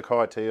away from the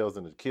cartels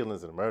and the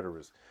killings and the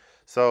murderers.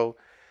 So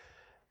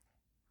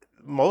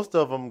most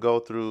of them go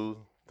through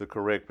the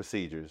correct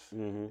procedures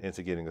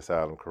into getting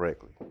asylum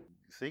correctly.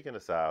 Seeking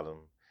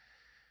asylum,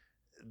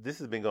 this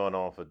has been going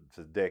on for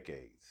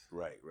decades.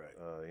 Right.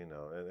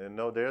 And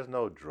no, there's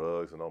no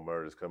drugs and no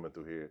murders coming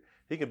through here.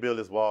 He can build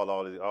this wall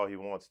all he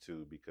wants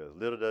to, because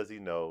little does he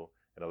know,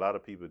 and a lot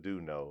of people do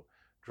know,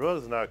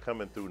 drugs are not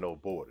coming through no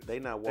borders.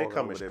 They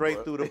coming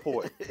straight through the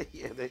port.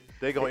 Yeah,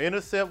 they're going to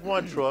intercept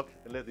one truck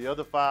and let the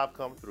other 5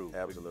 come through.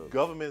 Absolutely. The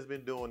government's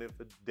been doing it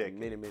for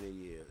decades. Many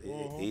years.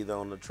 Either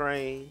on the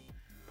train,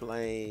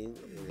 plane,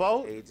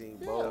 boat, 18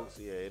 boats.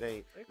 Yeah, it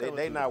ain't.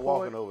 They not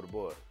walking over the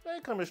border. They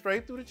coming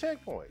straight through the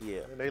checkpoint.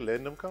 Yeah, and they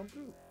letting them come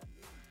through.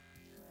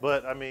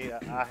 But I mean,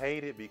 I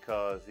hate it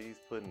because he's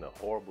putting a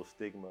horrible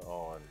stigma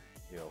on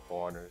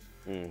foreigners.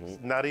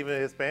 Mm-hmm. Not even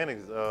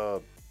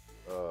Hispanics,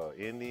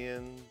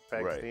 Indian,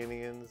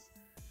 Pakistanians.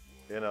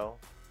 Right.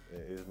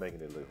 It's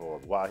making it look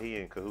horrible. While he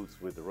in cahoots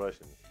with the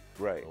Russians.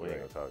 Right. We ain't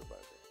gonna talk about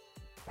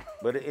that.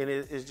 But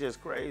it's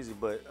just crazy.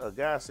 But a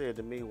guy said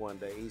to me one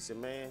day, he said,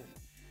 "Man,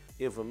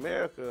 if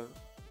America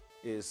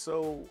is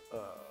so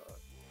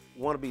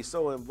want to be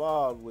so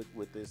involved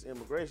with this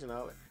immigration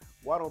outlet,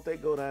 why don't they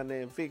go down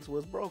there and fix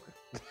what's broken?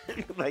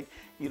 Like,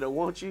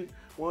 won't you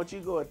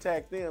go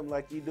attack them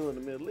like you do in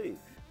the Middle East?"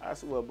 I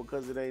said, "Well,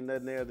 because it ain't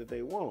nothing there that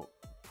they want.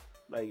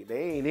 Like,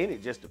 they ain't in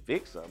it just to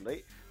fix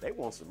something. They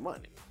want some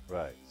money.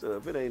 Right. So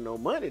if it ain't no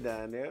money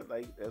down there,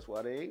 like, that's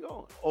why they ain't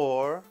going."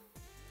 Or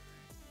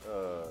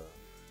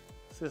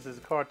since the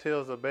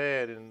cartels are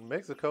bad in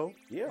Mexico,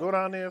 go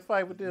down there and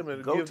fight with them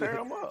and go tear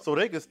them up so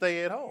they can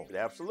stay at home.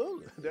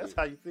 Absolutely. That's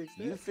how you fix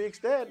that. You fix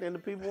that, then the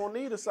people won't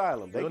need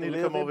asylum. They don't need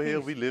to come over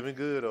here. We living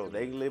good over there.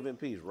 They can live in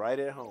peace right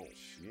at home.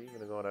 You ain't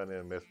gonna go down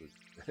there and mess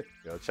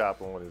with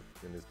Chopper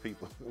and his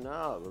people.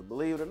 No, but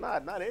believe it or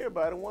not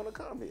everybody want to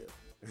come here.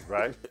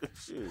 Right?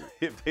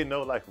 If they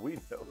know like we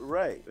know.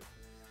 Right.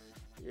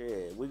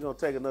 Yeah, we're going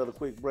to take another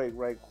quick break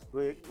right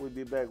quick. We'll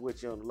be back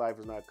with you on the Life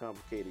is Not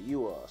Complicated.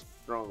 You are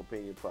Strong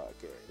Opinion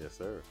Podcast. Yes,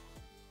 sir.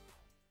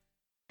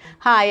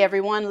 Hi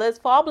everyone, Liz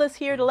Faublas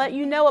here to let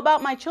you know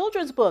about my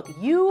children's book,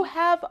 You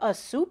Have a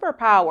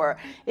Superpower.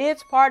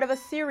 It's part of a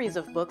series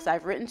of books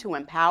I've written to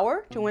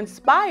empower, to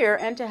inspire,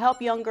 and to help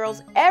young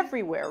girls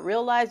everywhere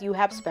realize you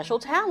have special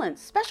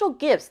talents, special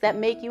gifts that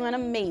make you an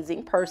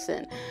amazing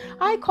person.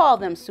 I call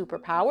them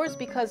superpowers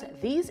because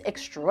these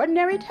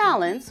extraordinary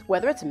talents,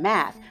 whether it's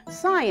math,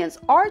 science,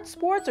 art,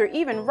 sports, or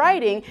even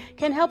writing,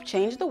 can help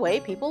change the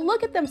way people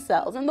look at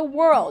themselves and the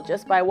world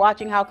just by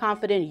watching how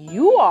confident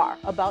you are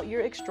about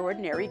your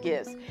extraordinary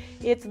gifts.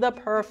 It's the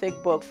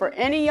perfect book for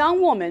any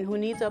young woman who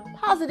needs a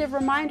positive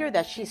reminder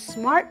that she's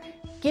smart,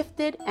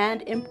 gifted,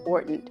 and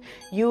important.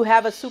 You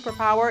Have a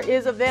Superpower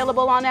is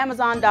available on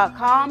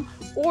Amazon.com.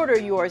 Order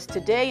yours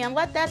today and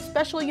let that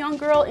special young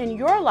girl in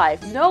your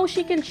life know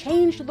she can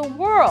change the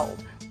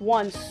world,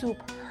 one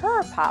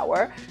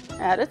superpower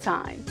at a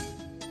time.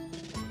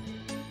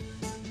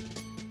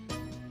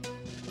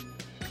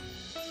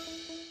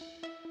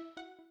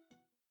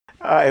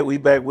 All right, we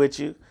back with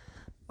you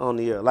on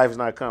the Life is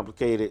Not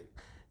Complicated.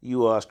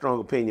 You are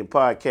Strong Opinion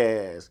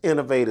Podcast.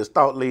 Innovators,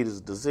 thought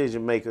leaders,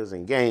 decision makers,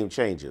 and game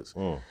changers.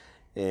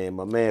 And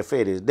my man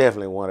Fetty is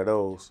definitely one of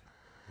those.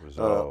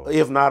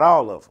 If not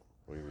all of them.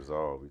 We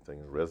resolve. We think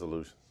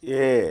resolution.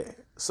 Yeah.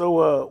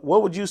 So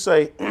what would you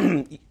say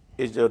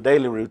is your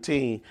daily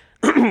routine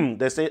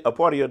that's a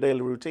part of your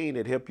daily routine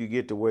that help you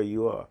get to where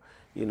you are,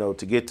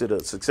 to get to the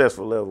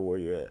successful level where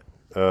you're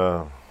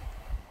at?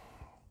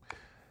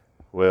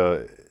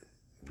 Well,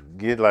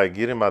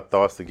 getting my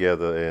thoughts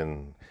together,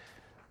 and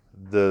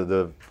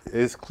the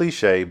it's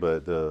cliche,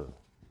 but the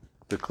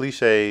the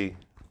cliche,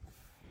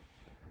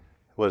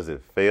 what is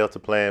it? Fail to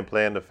plan,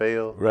 plan to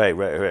fail. Right.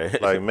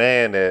 Like,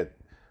 man, that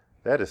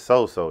is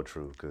so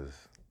true, because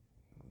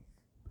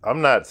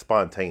I'm not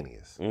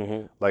spontaneous.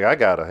 Mm-hmm. Like, I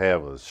gotta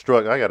have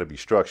I gotta be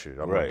structured.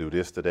 I'm Right. gonna do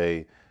this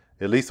today,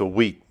 at least a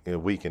week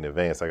in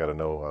advance. I gotta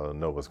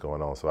know what's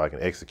going on so I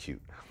can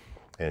execute.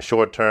 And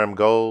short-term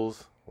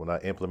goals, when I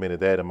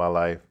implemented that in my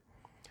life,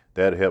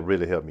 that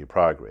really helped me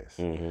progress.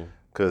 Mm-hmm.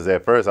 Because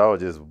at first I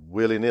was just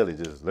willy-nilly,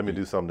 just let me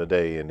do something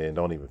today, and then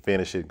don't even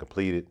finish it,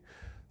 complete it.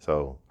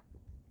 So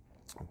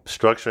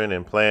structuring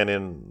and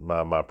planning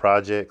my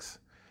projects,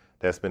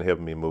 that's been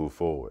helping me move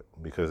forward.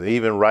 Because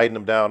even writing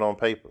them down on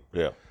paper,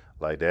 Yeah.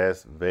 like,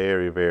 that's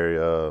very,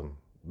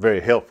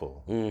 very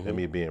helpful in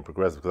me being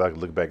progressive, because I can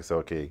look back and say,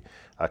 okay,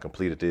 I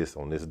completed this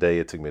on this day.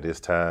 It took me this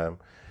time.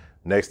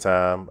 Next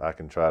time, I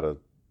can try to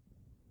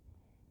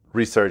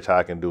research how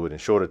I can do it in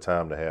shorter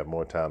time to have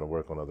more time to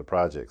work on other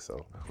projects.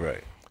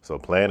 So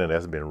planning,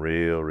 that's been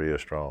real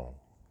strong.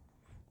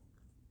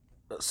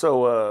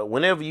 So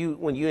when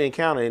you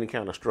encounter any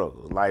kind of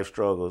struggles, life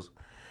struggles,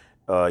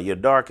 your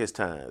darkest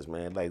times,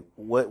 man, like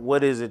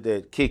what is it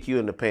that kick you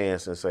in the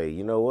pants and say,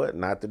 you know what,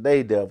 not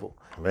today, devil,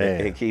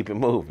 Man. and keep it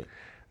moving?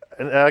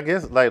 And I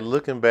guess, like,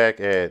 looking back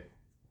at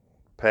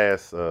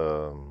past,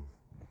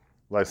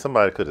 like,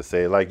 somebody could have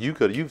said, like,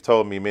 you've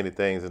told me many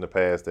things in the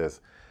past that's,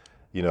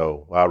 you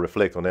know, I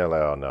reflect on that,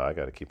 like, oh no, I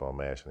got to keep on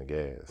mashing the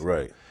gas.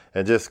 Right.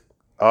 And just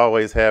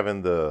always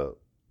having the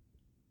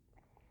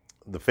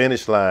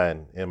finish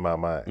line in my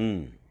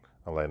mind.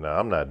 I'm like, nah,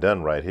 I'm not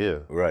done right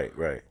here. Right.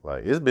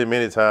 Like, it's been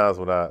many times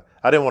when I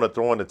didn't want to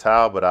throw in the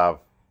towel, but I've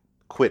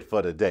quit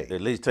for the day.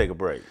 At least take a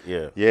break.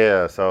 Yeah.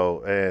 Yeah,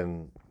 so,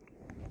 and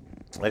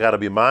I got to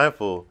be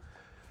mindful,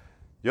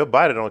 your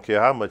body don't care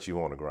how much you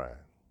want to grind.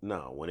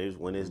 No, when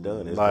it's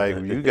done, it's Like,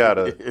 done. you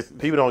gotta,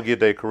 people don't get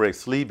their correct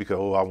sleep because,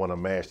 I want to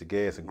mash the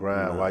gas and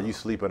grind. While you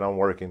sleeping, I'm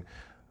working.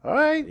 All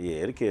right.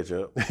 Yeah, it'll catch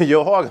up.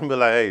 Your heart can be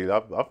like, hey,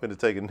 I'm finna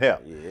take a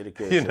nap. Yeah, it'll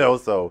catch You up. know,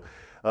 so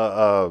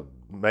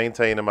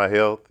maintaining my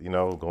health,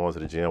 going to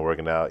the gym,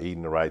 working out,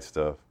 eating the right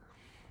stuff.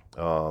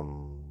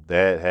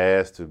 That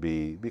has to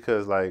be,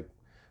 because, like,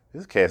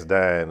 this cat's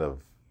dying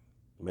of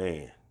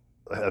Man,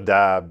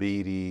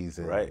 diabetes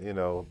and, Right.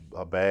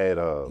 a bad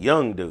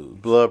young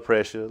dude. blood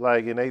pressure,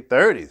 like, in their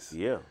 30s.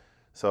 Yeah.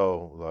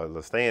 So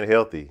staying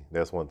healthy,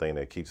 that's one thing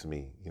that keeps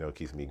me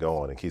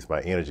going and keeps my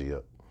energy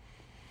up.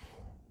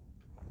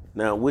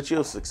 Now, with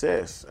your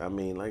success, I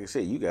mean, like I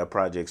said, you got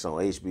projects on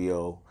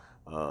HBO,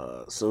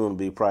 soon to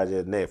be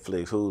project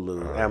Netflix,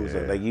 Hulu,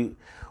 Amazon. yeah. Like,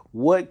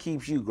 what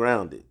keeps you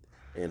grounded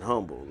and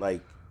humble?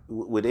 Like,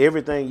 with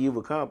everything you've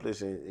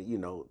accomplished,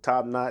 and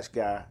top notch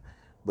guy,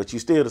 but you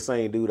still the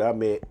same dude I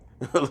met.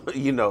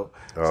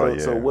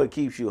 So what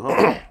keeps you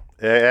humble?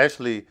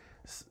 Actually,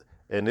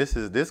 and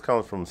this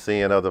comes from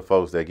seeing other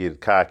folks that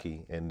get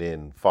cocky and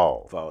then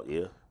fall. Fault,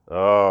 yeah.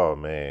 Oh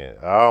man,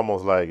 I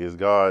almost like, is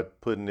God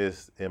putting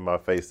this in my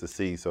face to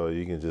see, so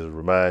you can just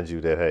remind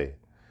you that, hey,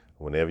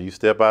 whenever you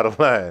step out of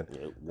line,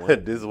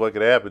 this is what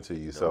could happen to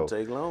you. Don't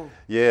take long.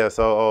 Yeah,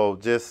 so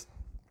just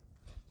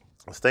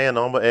staying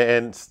humble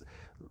and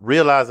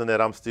realizing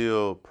that I'm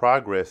still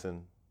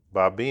progressing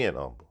by being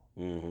humble.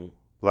 Mm-hmm.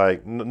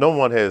 Like, no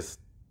one has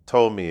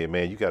told me,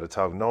 man, you got to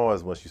talk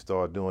noise once you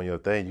start doing your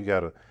thing. You got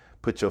to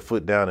put your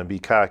foot down and be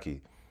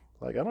cocky.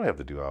 Like, I don't have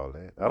to do all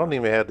that. I don't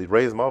even have to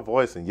raise my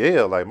voice and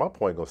yell. Like, my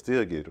point gonna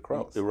still get it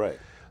across. You're right.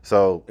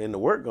 So, And the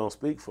work gonna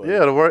speak for you.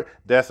 yeah, the work,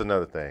 that's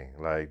another thing.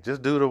 Like,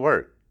 just do the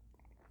work.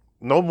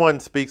 No one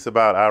speaks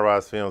about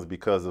iRoss Films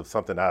because of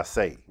something I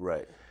say.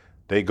 Right.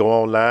 They go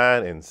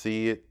online and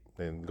see it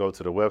and go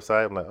to the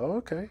website. I'm like, oh,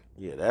 okay.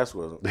 Yeah, that's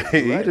what.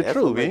 He right. the That's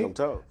truth. what make He- them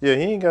talk. Yeah,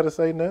 he ain't got to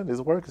say nothing.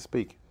 His work is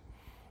speaking.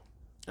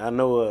 I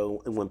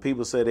know when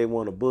people say they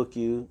want to book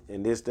you,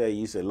 and this day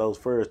you said, Los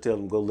first, tell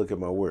them go look at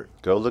my work.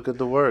 Go look at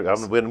the work.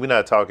 We're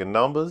not talking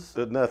numbers.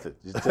 Nothing.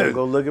 Just tell them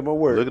go look at my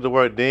work. Look at the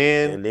work,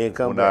 then, And then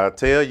come when back. I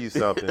tell you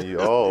something,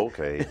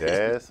 okay,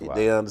 that's why.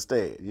 They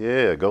understand.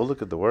 Yeah, go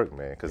look at the work,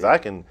 man. Because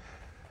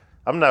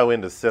I'm not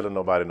into selling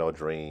nobody no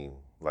dream,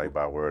 like,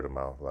 by word of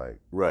mouth. Like,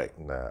 Right.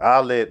 nah.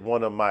 I'll let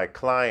one of my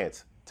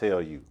clients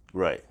tell you,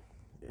 Right.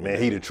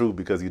 man, he the truth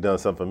because he done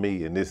something for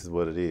me, and this is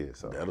what it is.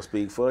 So, That'll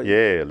speak for you.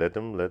 yeah, let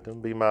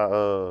them be my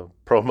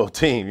promo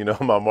team,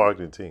 my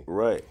marketing team.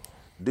 Right.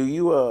 Do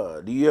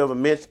you ever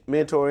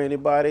mentor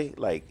anybody?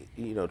 Like,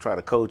 try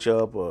to coach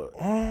up or,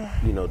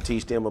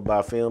 teach them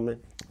about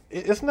filming?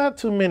 It's not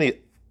too many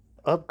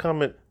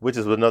upcoming, which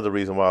is another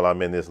reason why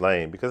I'm in this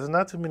lane, because there's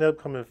not too many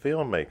upcoming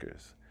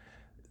filmmakers.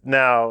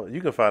 Now,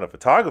 you can find a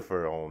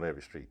photographer on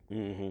every street.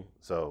 Mm-hmm.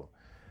 So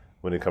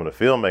when it comes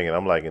to filmmaking,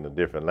 I'm like in a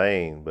different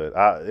lane. But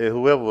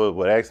whoever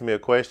would ask me a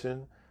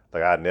question,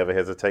 like, I'd never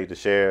hesitate to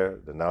share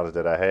the knowledge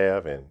that I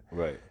have. And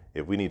Right.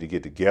 if we need to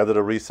get together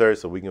to research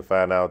so we can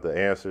find out the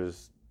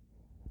answers,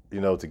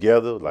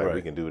 together, like, we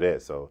Right. can do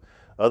that. So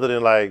other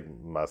than, like,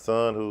 my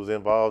son who's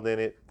involved in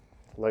it,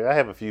 like, I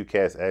have a few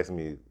cats asking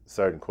me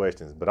certain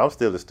questions, but I'm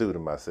still a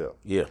student myself.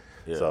 Yeah.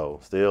 Yeah. So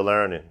still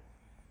learning.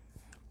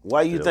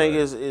 Why you Still think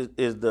learning.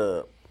 is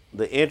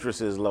the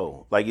interest is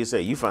low. Like you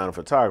said, you find a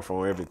photographer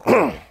on every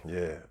corner.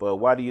 Yeah. But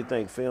why do you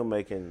think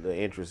filmmaking, the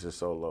interest is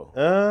so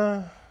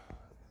low?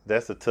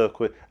 That's a tough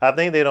question. I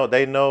think they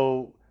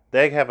know,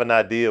 they have an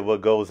idea of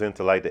what goes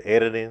into like the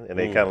editing, and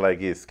they kind of like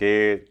get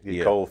scared,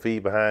 get cold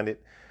feet behind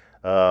it.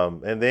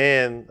 And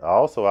then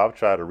also I've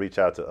tried to reach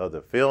out to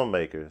other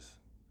filmmakers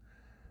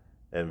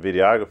and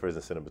videographers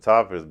and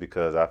cinematographers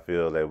because I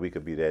feel that we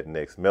could be that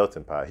next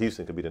melting pot.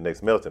 Houston could be the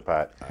next melting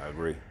pot. I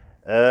agree.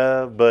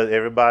 But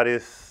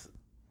everybody's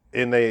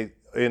in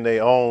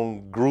their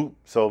own group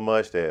so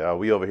much that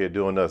we over here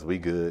doing us, we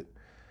good.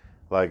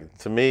 Like,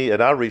 to me,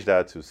 and I reached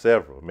out to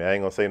several. I mean, I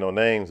ain't gonna say no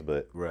names,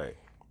 but Right.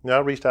 I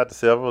reached out to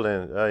several,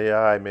 and yeah,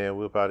 all right, man,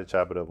 we'll probably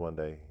chop it up one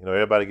day.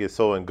 Everybody gets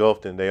so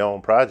engulfed in their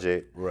own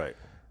project. Right.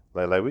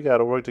 Like we got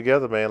to work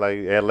together, man. Like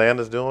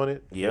Atlanta's doing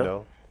it.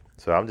 Yeah.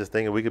 So I'm just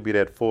thinking we could be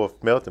that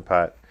fourth melting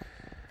pot.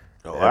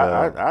 Oh,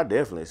 And, I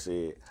definitely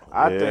see it.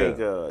 I Yeah.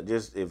 think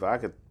just if I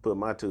could put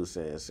my 2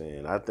 cents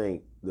in, I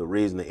think the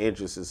reason the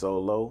interest is so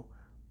low,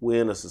 we're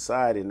in a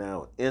society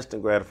now,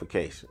 instant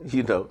gratification.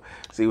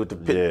 See with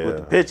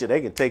the picture,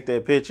 they can take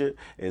that picture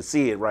and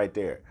see it right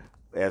there.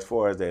 As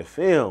far as that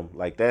film,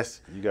 like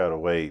that's You gotta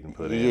wait and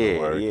put in the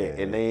work.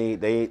 and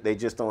they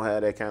just don't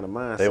have that kind of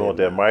mindset. They want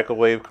that now.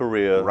 microwave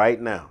career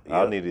right now.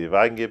 I need it. If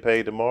I can get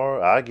paid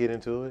tomorrow, I'll get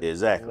into it.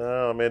 Exactly.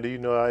 No, man, do you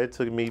know it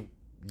took me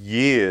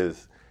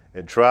years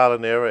and trial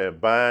and error and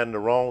buying the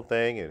wrong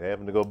thing and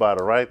having to go buy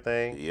the right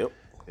thing. Yep.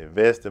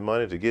 Investing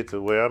money to get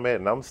to where I'm at,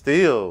 and I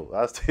still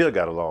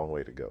got a long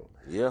way to go.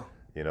 Yeah.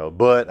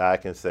 But I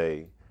can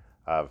say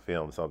I've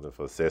filmed something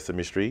for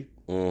Sesame Street,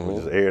 which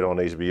is aired on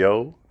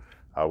HBO.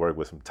 I work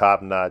with some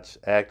top-notch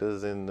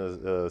actors in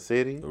the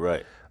city.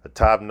 Right. A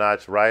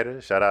top-notch writer.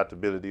 Shout out to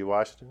Billy D.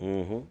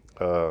 Washington.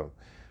 So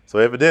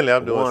evidently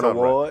I'm doing Won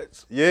something.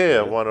 awards. Right.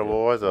 Yeah, won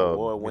awards.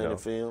 Award-winning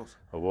films.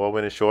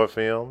 Award-winning short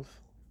films.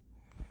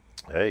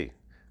 Hey.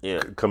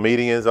 Yeah.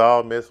 Comedians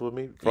all mess with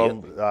me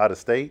from out of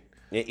state.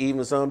 And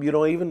even some you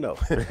don't even know.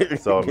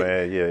 So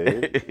man,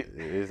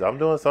 yeah, I'm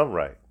doing something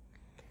right.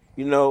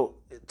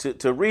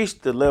 To reach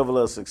the level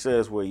of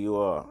success where you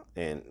are,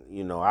 and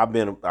I've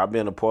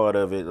been a part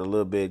of it a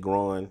little bit,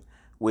 growing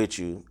with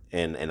you,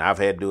 and I've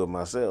had to do it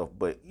myself.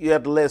 But you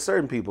have to let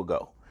certain people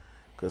go,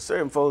 because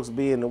certain folks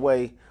be in the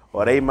way,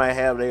 or they might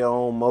have their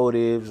own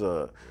motives,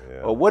 or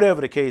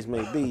whatever the case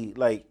may be.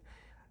 Like,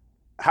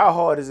 how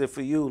hard is it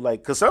for you?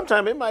 Like, because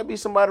sometimes it might be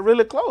somebody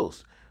really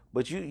close,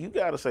 but you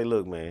got to say,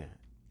 look, man.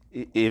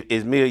 If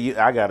it's me or you,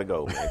 I gotta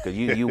go, man, because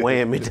you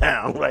weighing me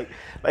down. Like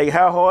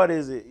how hard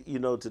is it,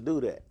 to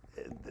do that?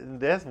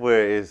 That's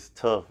where it's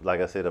tough. Like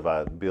I said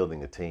about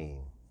building a team,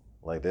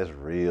 like that's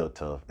real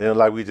tough. And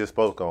like we just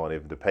spoke on,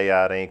 if the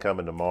payout ain't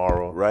coming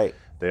tomorrow, right?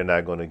 They're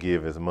not going to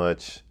give as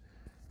much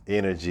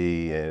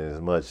energy and as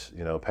much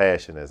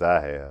passion as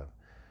I have.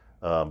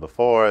 But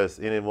far as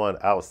anyone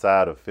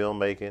outside of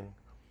filmmaking,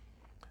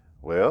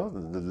 well,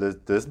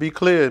 let's be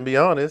clear and be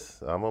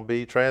honest. I'm gonna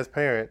be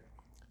transparent.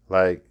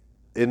 Like.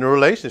 In a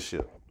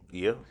relationship.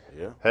 Yeah.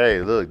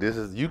 Hey, look,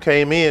 you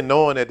came in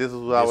knowing that this is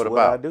what I was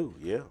about. I do,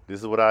 yeah.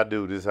 This is what I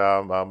do. This is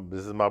how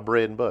this is my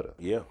bread and butter.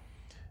 Yeah.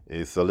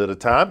 It's a little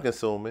time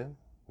consuming.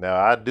 Now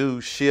I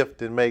do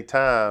shift and make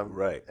time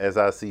as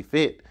I see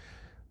fit.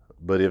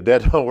 But if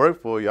that don't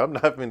work for you, I'm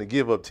not going to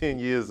give up 10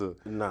 years of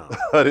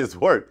this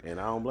work. And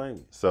I don't blame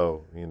you.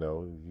 So, you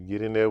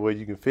get in there where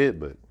you can fit,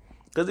 but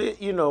because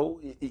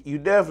you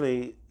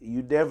definitely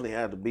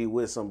have to be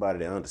with somebody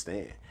that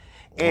understands.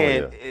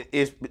 And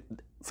it's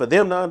for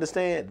them to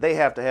understand, they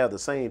have to have the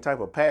same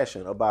type of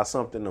passion about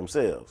something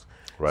themselves.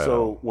 Right.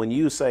 So when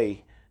you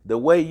say the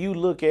way you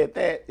look at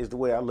that is the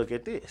way I look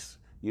at this,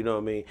 you know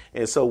what I mean?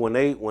 And so when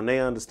they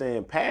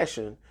understand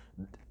passion,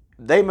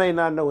 they may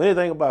not know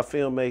anything about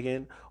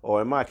filmmaking,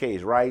 or in my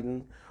case,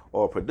 writing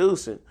or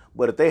producing,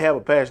 but if they have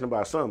a passion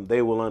about something,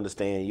 they will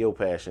understand your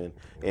passion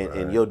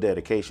and your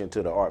dedication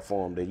to the art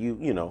form that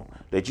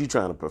that you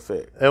trying to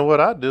perfect. And what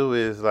I do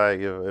is, like,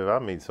 if I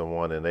meet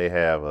someone and they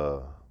have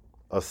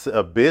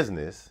a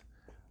business,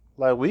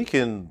 like,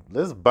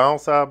 let's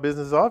bounce our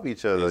business off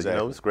each other.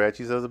 Exactly. Scratch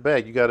each other's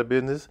back. You got a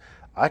business,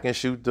 I can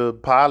shoot the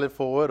pilot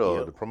for it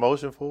or the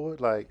promotion for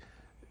it. Like,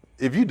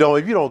 if you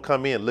don't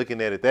come in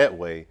looking at it that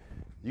way,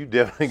 you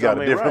definitely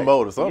got a different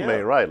motive. Something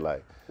ain't right.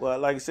 Like. Well,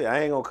 like I said, I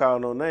ain't gonna call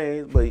no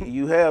names, but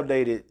you have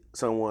dated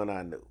someone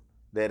I knew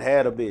that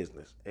had a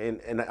business,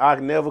 and I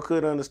never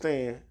could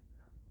understand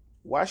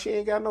why she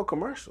ain't got no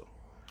commercial.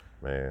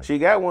 Man, she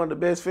got one of the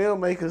best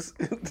filmmakers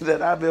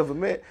that I've ever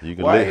met. You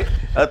can why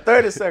a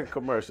 30-second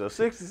commercial, a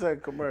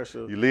 60-second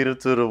commercial. You lead her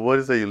to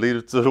the You lead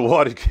her to the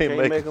water. You can't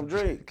make them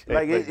drink.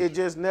 Like it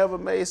just never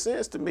made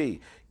sense to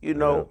me.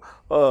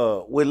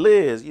 With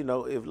Liz,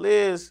 if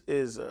Liz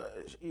is,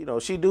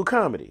 she do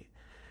comedy.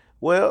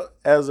 Well,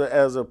 as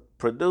a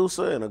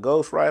producer and a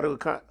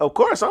ghostwriter, of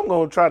course I'm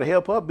going to try to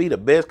help her be the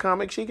best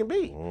comic she can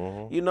be.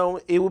 Mm-hmm.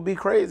 It would be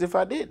crazy if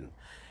I didn't.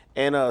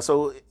 And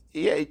so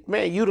Yeah,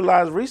 man,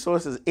 utilize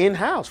resources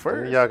in-house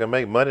first. Y'all can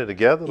make money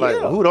together. Like,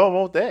 Yeah. who don't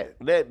want that?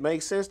 That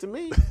makes sense to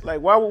me. Like,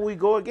 why would we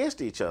go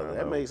against each other?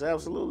 That makes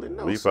absolutely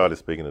no We sense. probably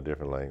speaking a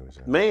different language.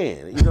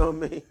 Man, you know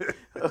what I mean?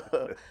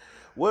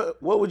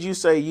 What would you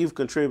say you've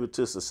contributed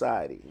to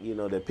society? You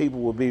know, that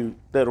people will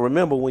that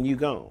remember when you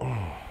gone.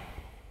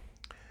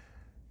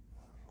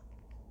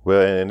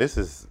 Well, and this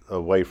is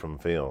away from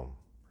film.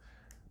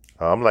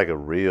 I'm like a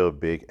real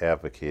big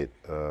advocate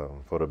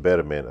for the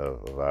betterment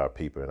of our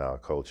people and our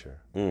culture.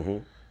 Mm-hmm.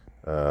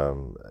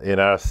 In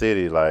our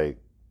city, like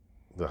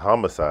the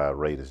homicide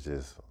rate is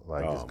just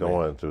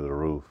going through the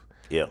roof.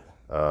 Yeah.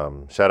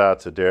 Shout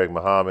out to Derek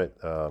Muhammad.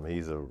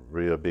 He's a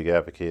real big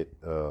advocate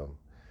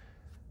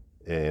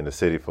in the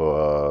city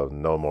for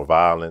no more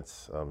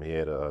violence. He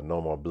had a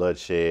no more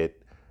bloodshed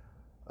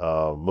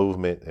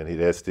movement, and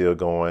that's still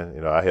going.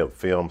 You know, I helped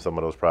film some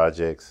of those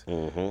projects,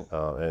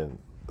 and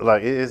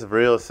like it's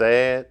real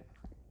sad,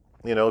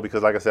 you know,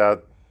 because like I said,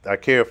 I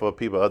care for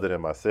people other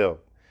than myself.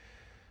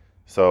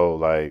 So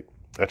like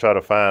I try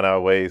to find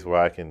out ways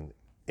where I can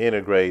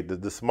integrate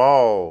the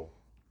small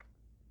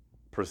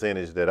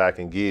percentage that I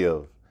can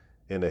give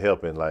into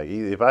helping. Like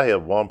if I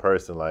help one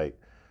person like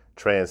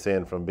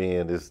transcend from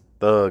being this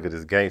thug or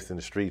this gangster in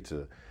the street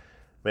to,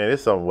 man,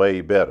 it's something way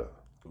better.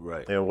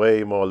 Right. And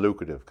way more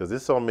lucrative because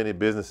there's so many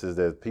businesses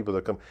that people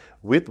are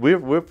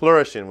we're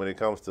flourishing when it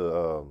comes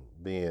to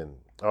being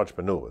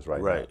entrepreneurs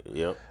right now.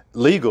 Yep.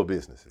 Legal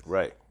businesses.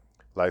 Right.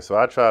 Like, so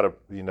I try to,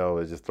 you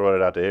know, just throw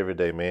it out there every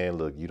day, man,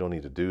 look, you don't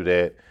need to do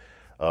that.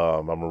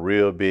 I'm a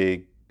real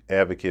big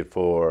advocate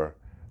for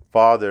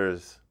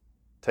fathers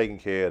taking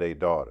care of their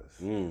daughters.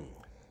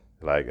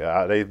 Like,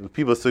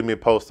 people see me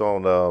post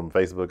on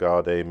Facebook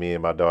all day, me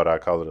and my daughter,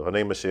 her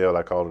name Michelle,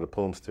 I call her the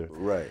Poomster.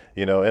 Right.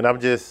 You know, and I'm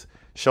just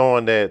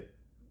showing that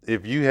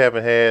if you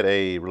haven't had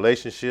a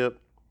relationship,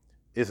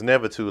 it's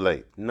never too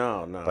late.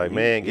 No. Like,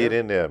 man, get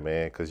in there,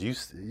 man, because you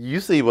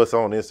see what's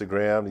on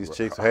Instagram. These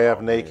chicks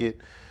half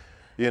naked,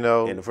 you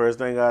know. And the first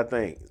thing I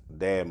think,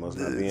 dad must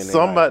not be in there.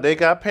 Somebody,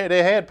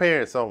 they had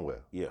parents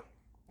somewhere. Yeah.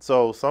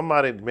 So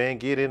somebody, man,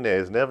 get in there.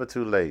 It's never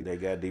too late. They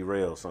got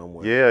derailed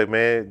somewhere. Yeah,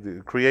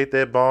 man, create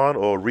that bond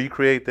or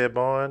recreate that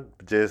bond.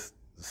 Just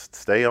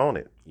stay on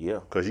it. Yeah.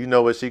 Because you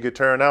know what she could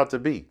turn out to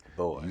be.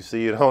 Boy. You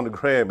see it on the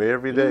gram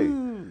every day.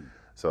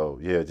 So,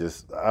 yeah,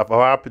 just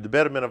the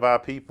betterment of our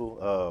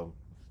people,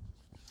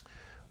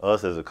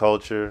 us as a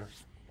culture,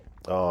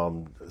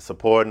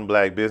 supporting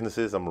black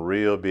businesses. I'm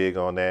real big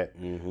on that.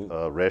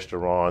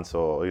 Restaurants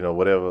or, you know,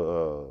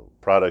 whatever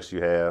products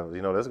you have,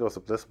 you know, let's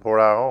support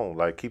our own.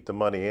 Like, keep the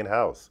money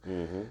in-house.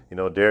 You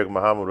know, Derek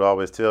Muhammad would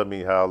always tell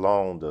me how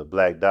long the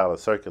black dollar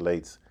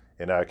circulates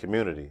in our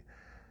community.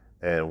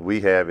 And we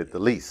have it the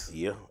least.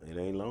 Yeah, it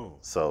ain't long.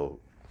 So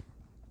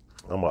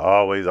I'm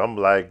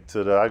like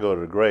I go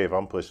to the grave,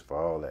 I'm pushing for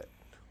all that.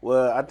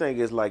 Well, I think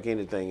it's like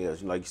anything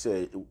else. Like you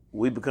said,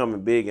 we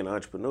becoming big in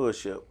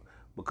entrepreneurship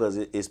because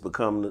it's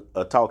become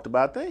a talked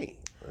about thing.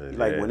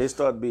 Like when it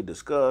starts to be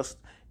discussed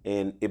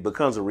and it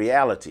becomes a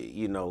reality,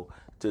 you know,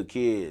 to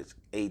kids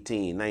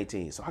 18,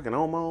 19. So I can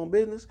own my own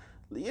business?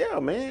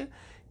 Yeah, man.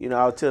 You know,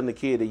 I was telling the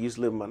kid that used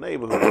to live in my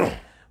neighborhood,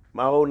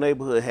 my old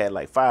neighborhood had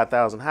like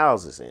 5,000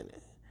 houses in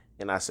it.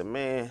 And I said,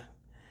 man,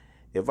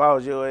 if I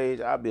was your age,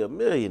 I'd be a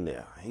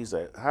millionaire. He's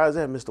like, how's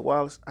that, Mr.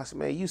 Wallace? I said,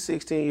 man, you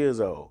 16 years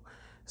old.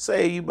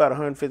 Say you about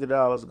 $150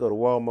 to go to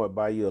Walmart,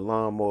 buy you a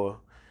lawnmower,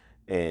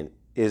 and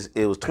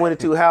it was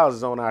 22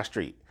 houses on our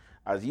street.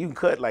 I said, you can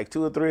cut like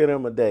 2 or 3 of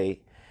them a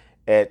day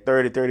at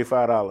 $30,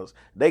 $35.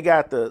 They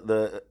got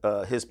the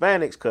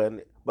Hispanics cutting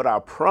it, but I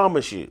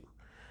promise you,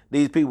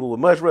 these people would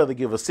much rather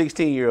give a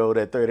 16-year-old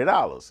at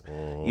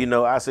 $30. You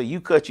know, I said, you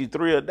cut you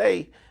 3 a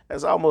day,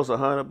 that's almost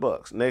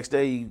 $100. Next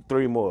day, you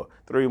 3 more.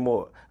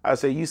 I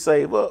said, you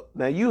save up.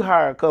 Now you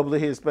hire a couple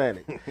of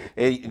Hispanics.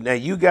 And now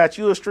you got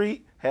you a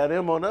street, have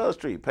them on the other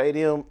street, pay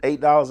them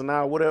 $8 an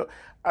hour, whatever.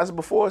 I said,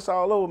 before it's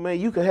all over, man,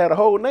 you could have the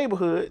whole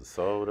neighborhood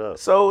sold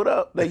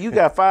up. Now you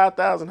got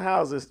 5,000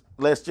 houses,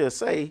 let's just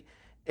say,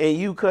 and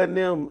you cutting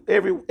them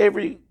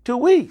every 2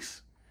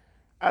 weeks.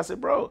 I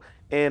said, bro.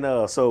 And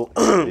so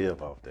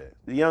live off that.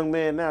 The young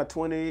man now,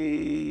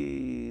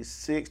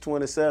 26,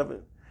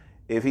 27,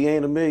 if he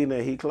ain't a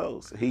millionaire, he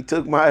close. He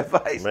took my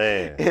advice.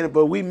 Man.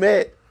 But we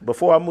met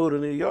before I moved to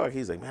New York.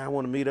 He's like, man, I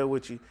want to meet up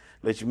with you,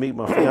 let you meet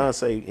my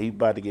fiance. He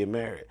about to get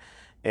married.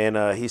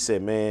 And he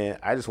said, man,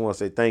 I just want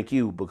to say thank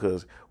you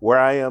because where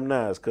I am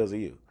now is because of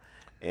you.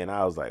 And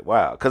I was like,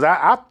 wow. Because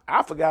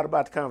I forgot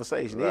about the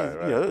conversation. Right.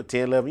 You know,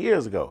 10, 11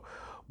 years ago.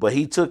 But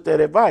he took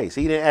that advice.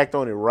 He didn't act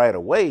on it right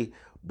away,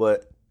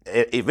 but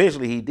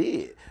eventually he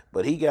did.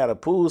 But he got a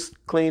pool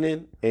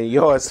cleaning and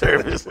yard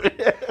service.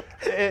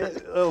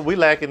 We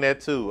lacking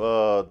that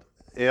too.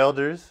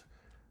 Elders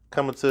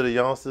coming to the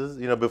youngsters,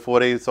 you know,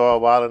 before they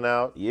start wilding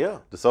out. Yeah.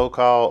 The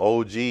so-called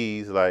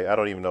OGs, like I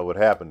don't even know what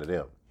happened to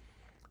them.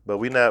 But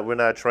we're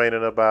not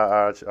training up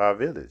our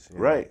village.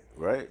 Right.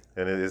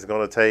 And it's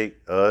gonna take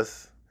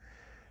us.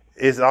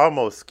 It's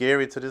almost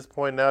scary to this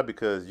point now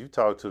because you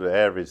talk to the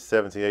average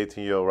 17,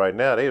 18-year-old right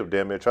now, they would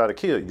damn near try to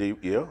kill you.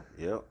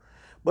 Yeah.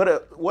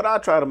 But what I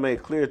try to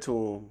make clear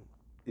to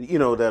them,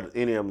 that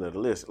any of them that are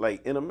listening,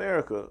 like in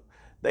America,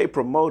 they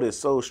promote it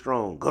so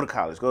strong. Go to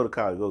college, go to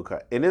college, go to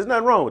college. And there's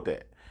nothing wrong with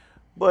that.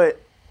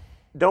 But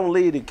don't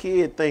leave the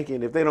kid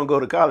thinking if they don't go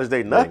to college,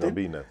 they nothing. Ain't gonna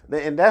be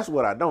nothing. And that's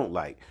what I don't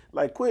like.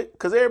 Like, quit,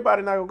 because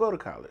everybody not going to go to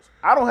college.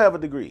 I don't have a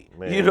degree.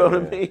 Man, you know what I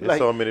mean? There's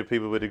so many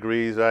people with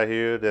degrees out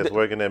here that's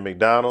working at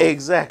McDonald's.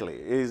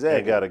 Exactly.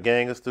 And got a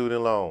gang of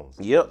student loans.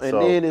 Yep,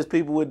 and then there's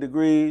people with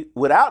degrees,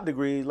 without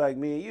degrees like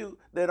me and you,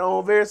 that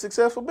own very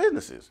successful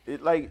businesses.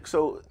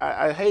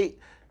 I hate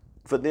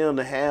for them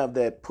to have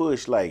that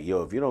push like,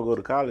 yo, if you don't go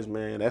to college,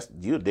 man,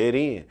 you're dead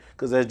end,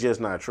 because that's just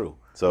not true.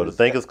 So the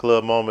Thinkers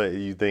Club moment,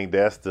 you think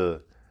that's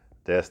the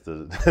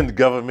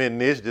government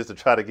niche just to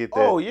try to get that?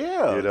 Oh,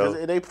 yeah.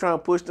 Because they trying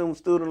to push them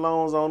student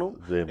loans on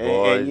them.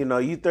 And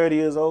you 30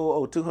 years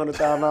old,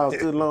 $200,000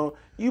 student loan,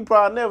 you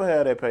probably never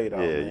have that paid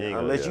off,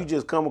 unless you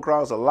just come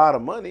across a lot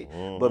of money.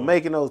 Mm-hmm. But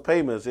making those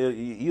payments,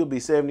 you'll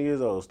be 70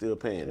 years old still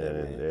paying that,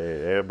 man.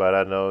 Everybody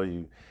I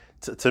know,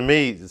 to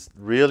me,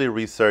 really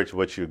research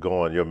what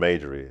your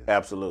major is.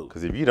 Absolutely.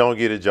 Because if you don't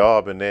get a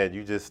job in that,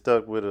 you just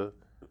stuck with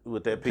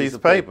that piece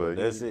of paper.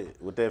 That's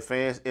it. With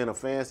that in a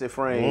fancy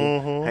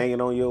frame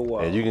hanging on your wall.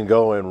 And you can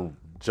go and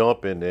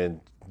jump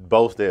and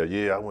boast there.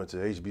 Yeah, I went to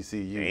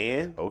HBCU.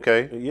 And?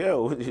 Okay. Yeah,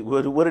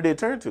 what did it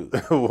turn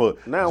to?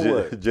 Now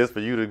what? Just for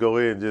you to go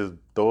in and just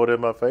throw it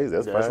in my face,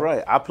 that's fine. That's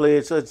right. I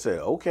played such and said,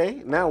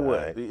 okay, now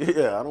what? Right.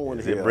 Yeah, I don't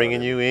want to hear it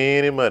bringing you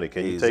any money.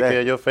 Can you take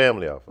care of your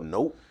family off of it?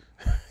 Nope.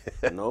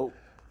 Nope.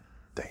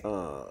 Damn.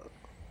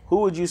 Who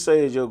would you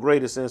say is your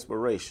greatest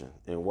inspiration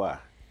and why?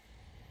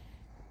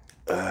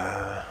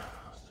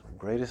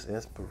 Greatest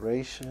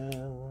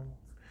inspiration?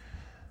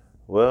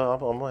 Well,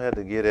 I'm gonna have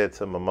to give that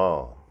to my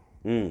mom.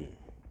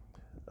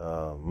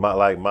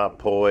 My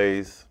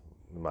poise,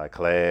 my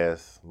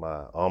class,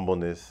 my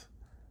humbleness,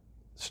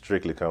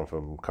 strictly come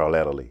from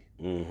Carletta Lee.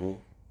 Mm-hmm.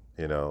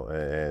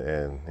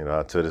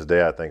 And to this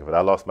day I think of it.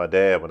 I lost my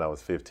dad when I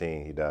was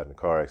 15. He died in a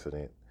car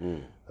accident.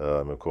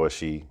 Of course,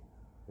 she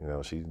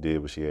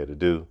did what she had to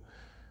do,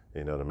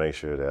 to make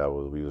sure that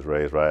we was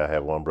raised right. I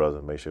had one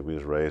brother, make sure we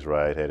was raised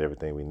right, had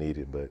everything we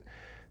needed. But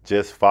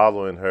just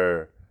following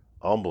her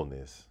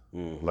humbleness,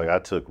 like I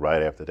took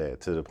right after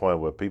that, to the point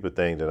where people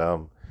think that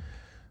I'm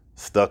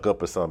stuck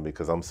up or something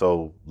because I'm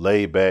so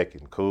laid back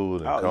and cool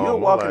and calm. You'll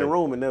walk in the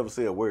room and never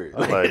say a word.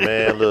 I'm like,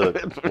 man, look,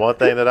 one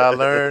thing that I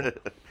learned,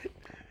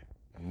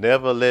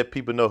 never let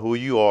people know who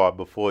you are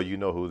before you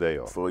know who they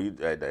are.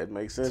 That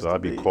makes sense. So I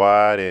be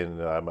quiet,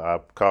 and I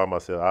call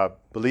myself, I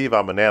believe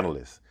I'm an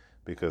analyst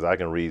because I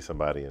can read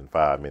somebody in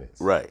 5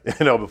 minutes. Right.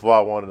 Before I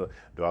want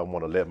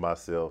to let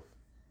myself,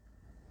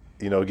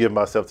 give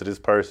myself to this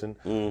person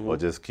or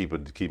just keep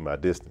my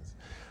distance.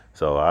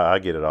 So I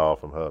get it all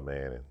from her,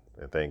 man,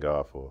 and thank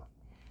God for her.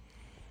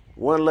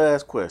 One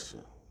last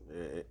question.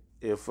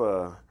 If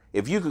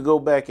you could go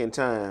back in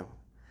time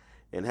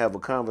and have a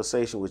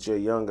conversation with your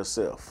younger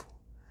self,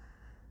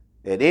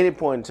 at any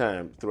point in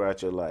time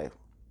throughout your life,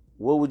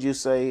 what would you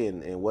say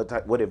and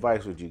what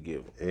advice would you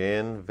give?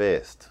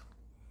 Invest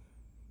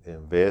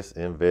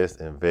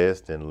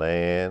in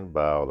land,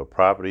 buy all the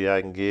property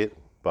I can get,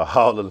 buy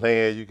all the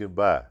land you can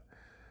buy.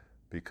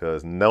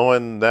 Because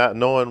knowing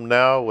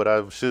now what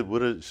I should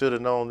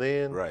have known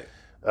then, right?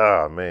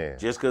 Oh man!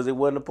 Just because it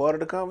wasn't a part of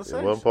the conversation.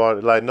 It wasn't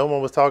part. Like no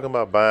one was talking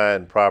about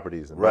buying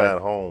properties and buying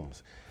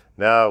homes.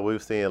 Now we're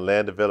seeing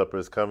land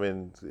developers come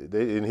in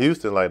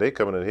Houston, like they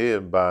coming in here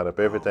and buying up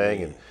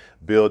everything and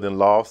building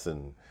lofts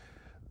and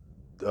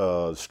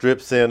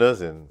strip centers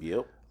and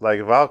like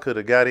if I could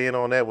have got in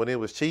on that when it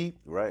was cheap,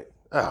 right?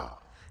 Oh.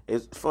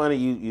 It's funny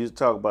you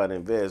talk about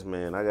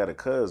investment. I got a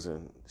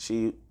cousin.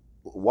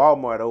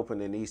 Walmart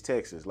opened in East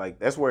Texas. Like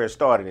that's where it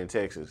started in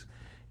Texas.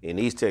 In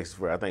East Texas,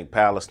 for I think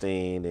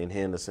Palestine, then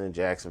Henderson,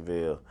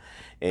 Jacksonville,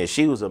 and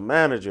she was a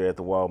manager at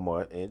the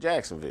Walmart in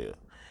Jacksonville.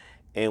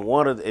 And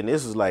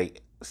this was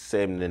like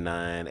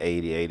 79,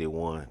 80,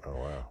 81. Oh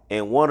wow!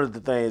 And one of the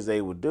things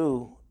they would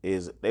do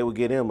is they would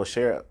get him a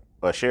share of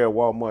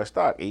Walmart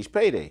stock each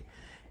payday.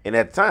 And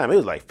at the time, it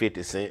was like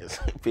 50 cents,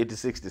 50,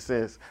 60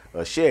 cents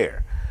a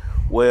share.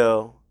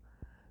 Well,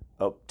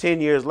 10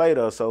 years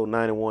later or so,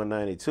 91,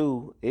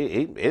 92,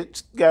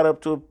 it got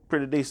up to a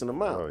pretty decent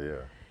amount. Oh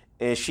yeah!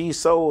 And she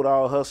sold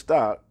all her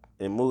stock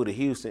and moved to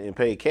Houston and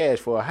paid cash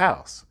for a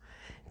house.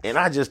 And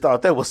I just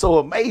thought that was so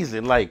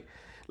amazing. Like,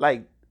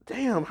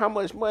 damn, how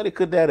much money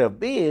could that have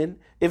been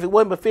if it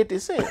wasn't but 50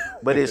 cents?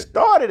 But it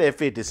started at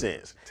 50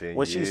 cents.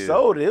 When she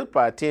sold it, it was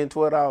probably $10,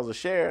 $12 a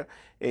share.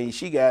 And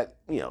she got,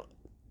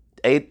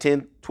 8,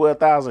 10,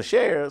 12,000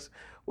 shares.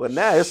 Well,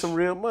 now it's some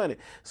real money.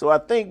 So I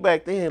think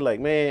back then, like,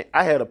 man,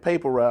 I had a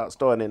paper route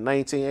starting in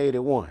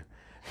 1981.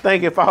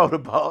 Think if I would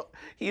have bought,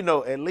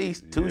 at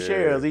least 2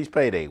 shares each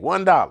payday,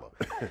 $1.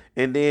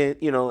 And then,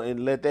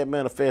 and let that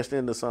manifest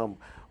into something.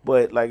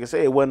 But like I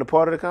said, it wasn't a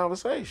part of the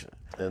conversation.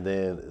 And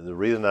then the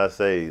reason I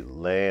say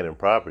land and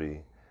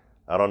property,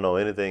 I don't know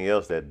anything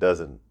else that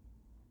doesn't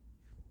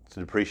to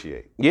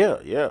depreciate.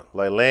 Yeah.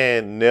 Like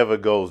land never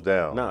goes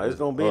down. No, it's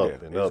gonna be up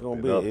there. and It's up gonna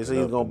and be. up It's and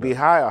either up gonna and be up.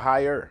 high or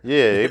higher.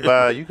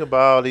 Yeah, you can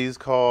buy all these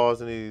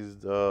cars and these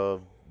your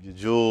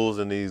jewels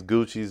and these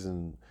Gucci's,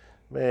 and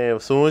man,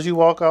 as soon as you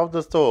walk out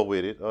the store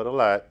with it or the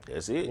lot,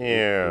 That's it.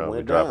 yeah, It we're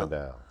went dropping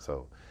down.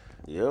 So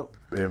Yep.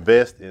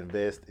 invest,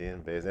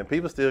 and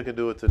people still can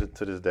do it to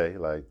this day.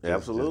 Like just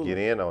Absolutely. get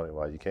in on it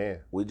while you can.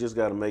 We just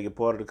got to make it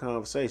part of the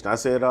conversation. I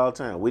say it all the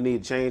time. We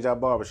need to change our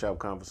barbershop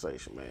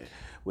conversation, man.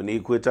 We need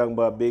to quit talking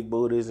about big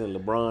booties and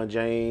LeBron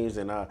James,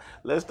 and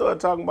let's start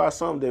talking about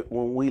something that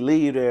when we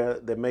leave there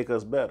that make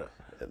us better.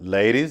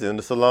 Ladies in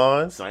the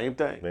salons, Same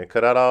thing. man,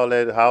 cut out all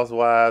that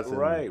housewives. And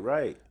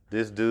Right.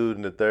 this dude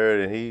in the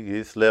third, and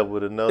he slept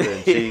with another,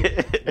 and she,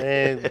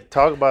 man,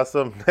 talk about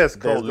something that's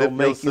gonna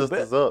lift your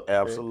sisters up.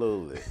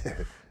 Absolutely.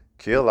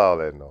 Kill all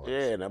that noise.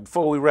 Yeah. Now,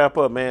 before we wrap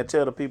up, man,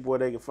 tell the people where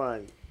they can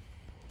find you.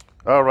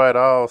 All right,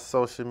 all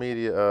social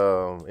media,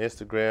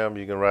 Instagram,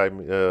 you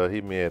can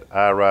hit me at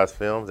iRise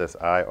Films. That's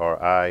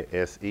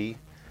IRISE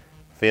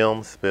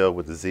Films, spelled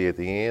with the Z at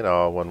the end,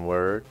 all one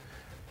word.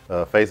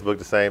 Facebook,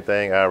 the same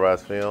thing, iRise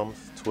Films.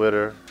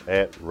 Twitter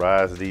at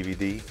Rise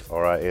DVD,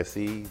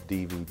 RISE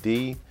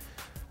DVD.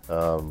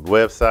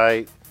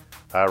 Website,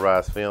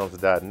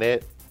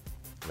 irisefilms.net.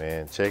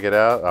 Man, check it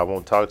out. I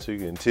won't talk to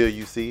you until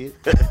you see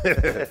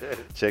it.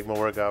 Check my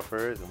work out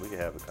first, and we can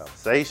have a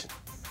conversation.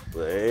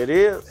 There it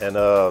is. And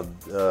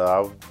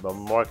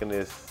I'm marking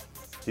this.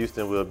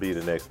 Houston will be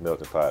the next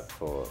melting pot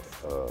for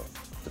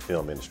the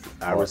film industry.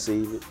 I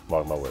receive it.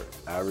 Mark my words.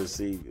 I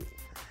receive it.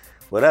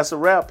 Well, that's a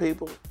wrap,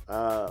 people.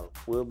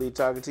 We'll be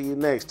talking to you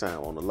next time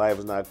on the Life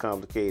is Not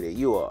Complicated.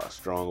 You are a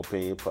Strong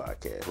Opinion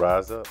Podcast.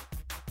 Rise up.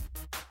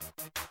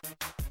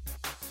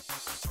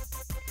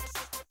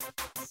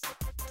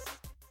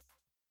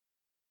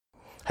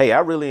 Hey, I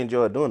really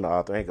enjoy doing the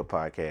Arthur Anchor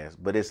podcast,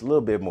 but it's a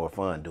little bit more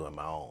fun doing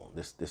my own.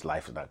 This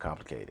Life is Not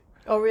Complicated.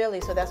 Oh,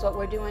 really? So that's what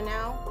we're doing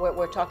now?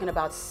 We're talking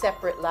about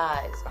separate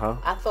lives. Huh?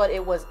 I thought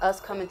it was us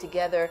coming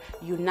together,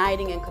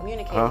 uniting and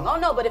communicating. Oh,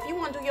 no, but if you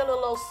want to do your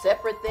little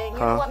separate thing, you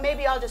know what?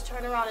 Maybe I'll just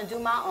turn around and do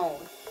my own.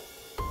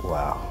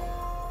 Wow.